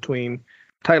blossoms between a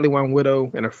tightly wound widow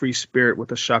and a free spirit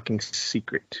with a shocking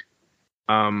secret.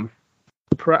 I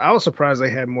was surprised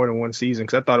they had more than one season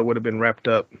because I thought it would have been wrapped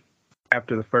up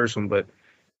after the first one, but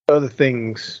other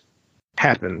things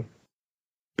happen,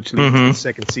 which leads to the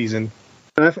second season.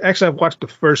 And I've watched the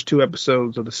first 2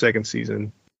 episodes of the second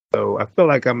season, so I feel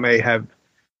like I may have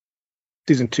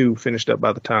season 2 finished up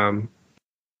by the time.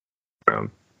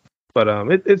 But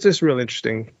it's just real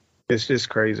interesting. It's just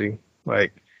crazy.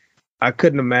 Like, I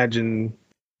couldn't imagine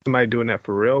somebody doing that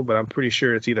for real, but I'm pretty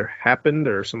sure it's either happened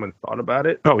or someone thought about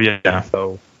it. Oh yeah.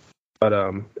 So, but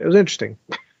it was interesting.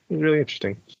 It was really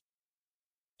interesting.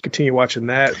 Continue watching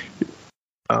that.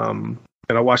 And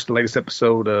I watched the latest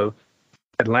episode of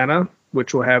Atlanta,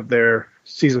 which will have their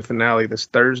season finale this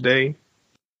Thursday,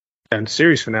 and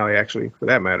series finale actually, for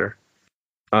that matter.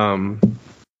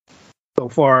 So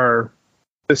far,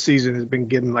 this season has been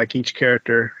getting like each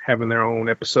character having their own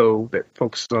episode that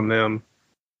focuses on them.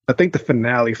 I think the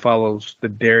finale follows the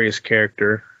Darius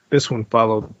character. This one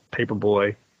followed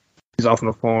Paperboy. He's off on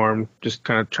a farm, just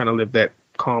kind of trying to live that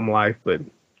calm life, but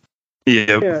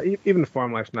yeah, even the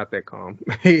farm life's not that calm.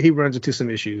 He runs into some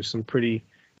issues, some pretty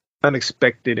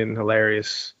unexpected and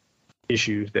hilarious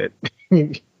issues that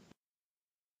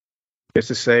just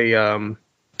to say,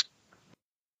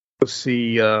 let's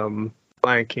see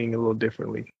Lion King a little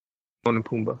differently. Timon and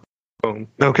Pumbaa.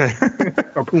 Okay.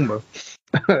 Or Pumbaa.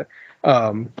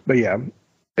 But yeah,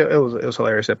 it was a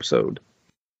hilarious episode.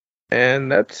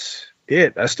 And that's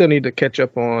it. I still need to catch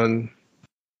up on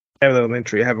Abbott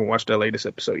Elementary. I haven't watched that latest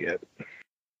episode yet.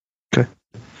 Okay.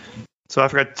 So I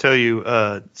forgot to tell you,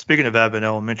 speaking of Abbott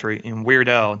Elementary, in Weird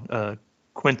Al,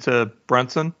 Quinta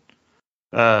Brunson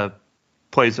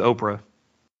plays Oprah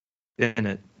in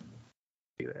it.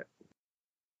 See that?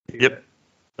 Yep.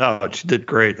 Oh, she did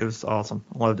great. It was awesome.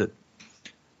 I loved it.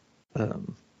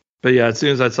 But yeah, as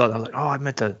soon as I saw it, I was like,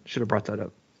 oh, should have brought that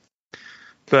up.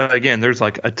 But again, there's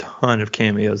like a ton of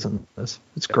cameos in this.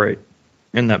 It's great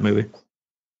in that movie.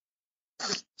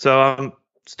 So I'm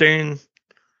staying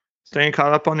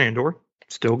caught up on Andor.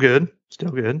 Still good.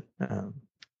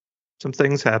 Some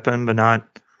things happen, but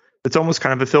not. It's almost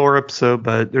kind of a filler episode,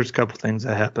 but there's a couple things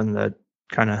that happen that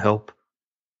kind of help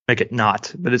make it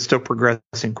not. But it's still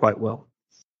progressing quite well.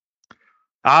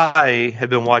 I have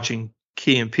been watching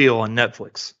Key and Peele on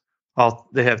Netflix.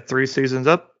 They have 3 seasons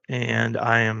up, and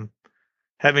I am,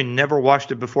 having never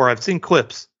watched it before, I've seen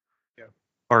clips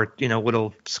or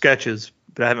little sketches,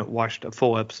 but I haven't watched a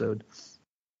full episode.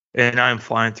 And I'm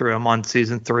flying through. I'm on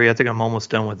season 3. I think I'm almost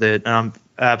done with it, and I'm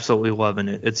absolutely loving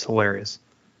it. It's hilarious.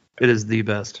 It is the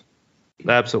best.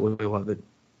 I absolutely love it.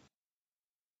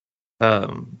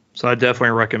 So I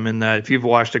definitely recommend that. If you've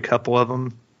watched a couple of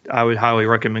them, I would highly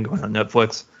recommend going on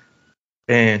Netflix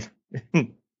and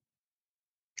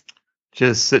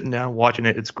just sitting down and watching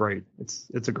it. It's great.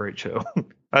 It's a great show.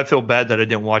 I feel bad that I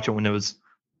didn't watch it when it was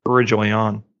originally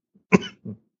on.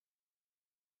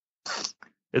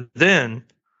 And then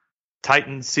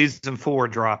Titans season 4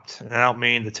 dropped, and I don't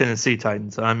mean the Tennessee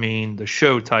Titans. I mean the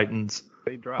show Titans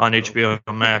on HBO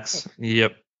Max.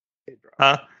 Yep.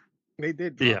 They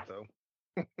did drop though.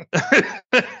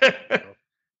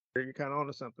 You're kind of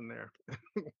onto something there.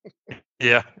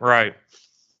 Yeah, right.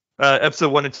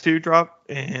 Episode 1 and 2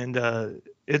 dropped, and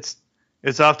it's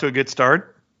off to a good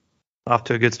start.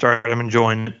 I'm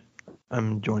enjoying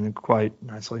it quite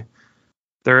nicely.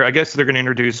 I guess they're going to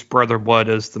introduce Brother Blood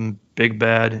as the big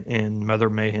bad in Mother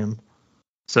Mayhem.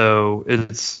 So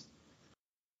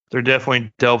they're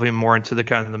definitely delving more into the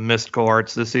kind of the mystical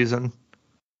arts this season.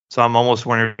 So I'm almost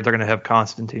wondering if they're going to have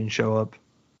Constantine show up.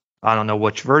 I don't know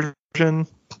which version.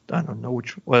 I don't know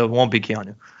which. Well, it won't be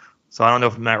Keanu. So I don't know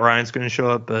if Matt Ryan's going to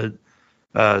show up, but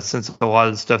since a lot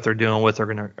of the stuff they're dealing with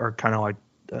are kind of like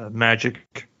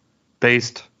magic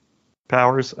based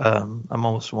powers, I'm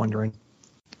almost wondering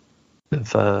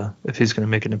if he's going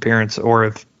to make an appearance or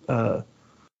if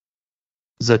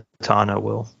Zatanna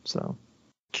will. So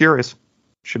curious.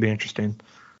 Should be interesting.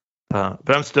 But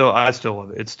I still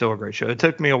love it. It's still a great show. It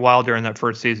took me a while during that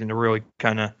first season to really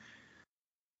kind of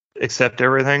accept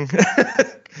everything.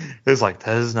 It was like,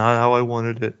 that is not how I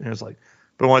wanted it. And it was like,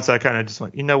 but once I kind of just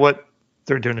went, you know what?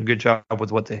 They're doing a good job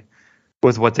with what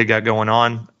they got going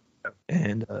on.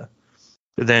 And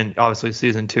then obviously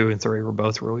season 2 and 3 were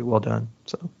both really well done.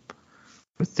 So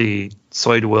with the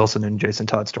Slade Wilson and Jason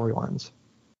Todd storylines.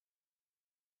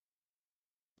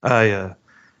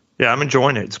 Yeah, I'm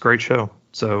enjoying it. It's a great show.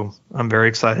 So I'm very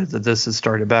excited that this has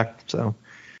started back. So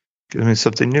gives me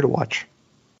something new to watch.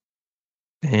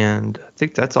 And I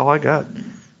think that's all I got.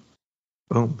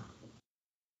 Boom.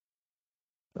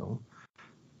 So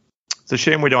it's a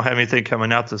shame we don't have anything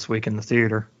coming out this week in the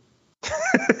theater.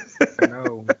 I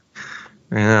know.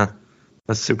 Yeah.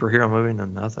 A superhero movie? No,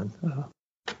 nothing.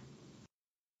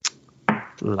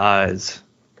 Lies.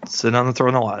 Sit on the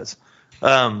throne of lies.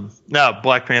 Now,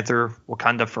 Black Panther,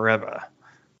 Wakanda Forever,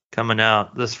 coming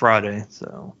out this Friday.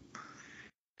 So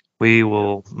we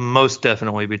will most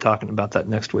definitely be talking about that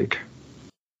next week.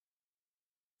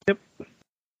 Yep.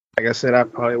 Like I said, I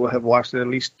probably will have watched it at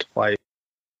least twice.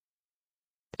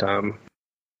 I'm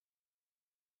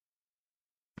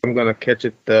gonna catch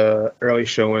it the early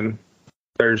showing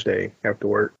Thursday after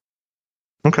work.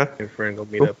 Okay. And friend will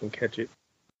meet up and catch it.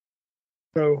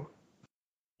 So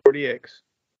 40X.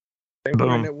 Same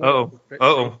friend that went.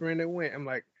 Same friend that went. I'm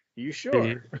like, you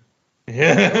sure?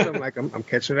 Yeah. I'm like, I'm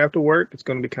catching it after work. It's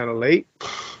gonna be kind of late.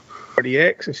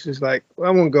 40X. And she's like,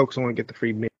 well, I want to go because I want to get the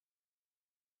free meal.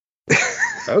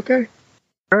 Okay.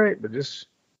 All right, but just at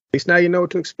least now you know what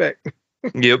to expect.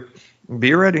 Yep.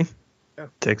 Be ready. Yeah.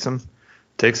 Take some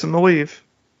leave.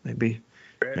 Maybe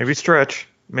stretch.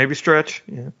 Maybe stretch.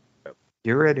 Yeah. Yep.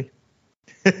 You're ready.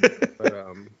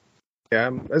 But yeah,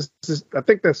 I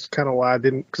think that's kind of why I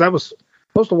didn't, because I was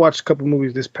supposed to watch a couple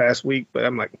movies this past week, but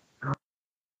I'm like, I'm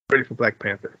ready for Black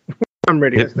Panther. I'm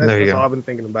ready. Yep, that's all I've been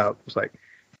thinking about. It's like,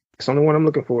 it's the only one I'm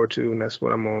looking forward to, and that's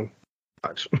what I'm gonna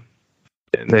watch.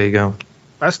 And there you go.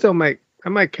 I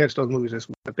might catch those movies this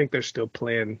week. I think they're still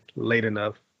playing late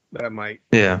enough that I might.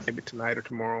 Yeah. Maybe tonight or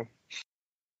tomorrow.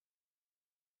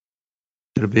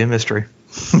 It'll be a mystery.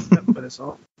 Yep, but it's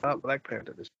all about Black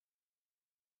Panther.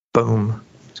 Boom.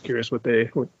 Just curious what they're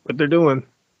doing.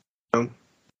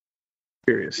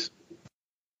 Curious.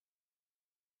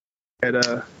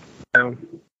 And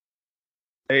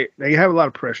they have a lot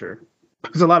of pressure.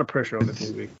 There's a lot of pressure on this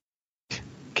movie.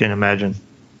 Can't imagine.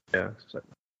 Yeah. It's like,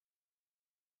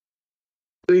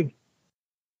 see.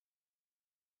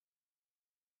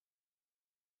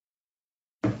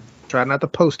 Try not to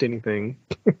post anything.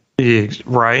 Yeah,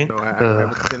 right. I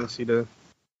have a tendency to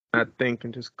not think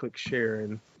and just click share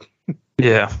and.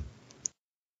 Yeah.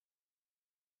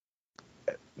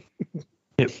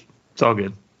 Yep. It's all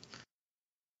good.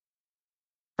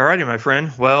 Alrighty, my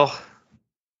friend. Well,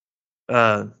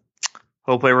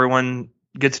 hope everyone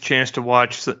gets a chance to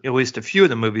watch at least a few of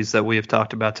the movies that we have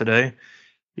talked about today.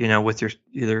 You know,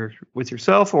 either with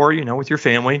yourself or with your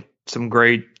family. Some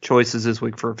great choices this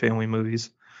week for family movies.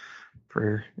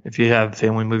 For if you have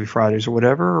Family Movie Fridays or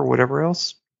whatever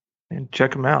else, and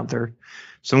check them out. They're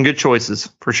some good choices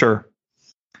for sure.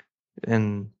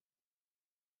 And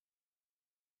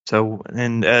so,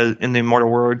 in the immortal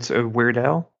words of Weird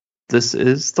Al, this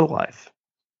is the life.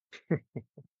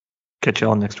 Catch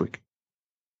y'all next week.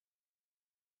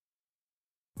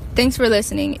 Thanks for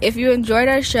listening. If you enjoyed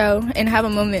our show and have a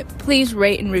moment, please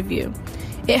rate and review.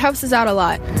 It helps us out a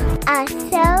lot.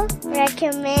 Also,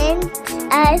 recommend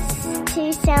us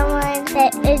to someone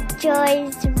that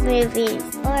enjoys movies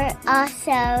or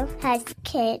also has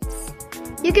kids.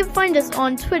 You can find us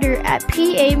on Twitter at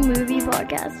PA Movie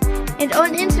Podcast and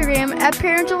on Instagram at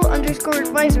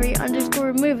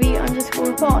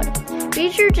parental_advisory_movie_pod.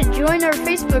 Be sure to join our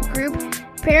Facebook group,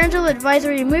 Parental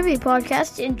Advisory Movie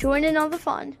Podcast, and join in on the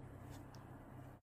fun.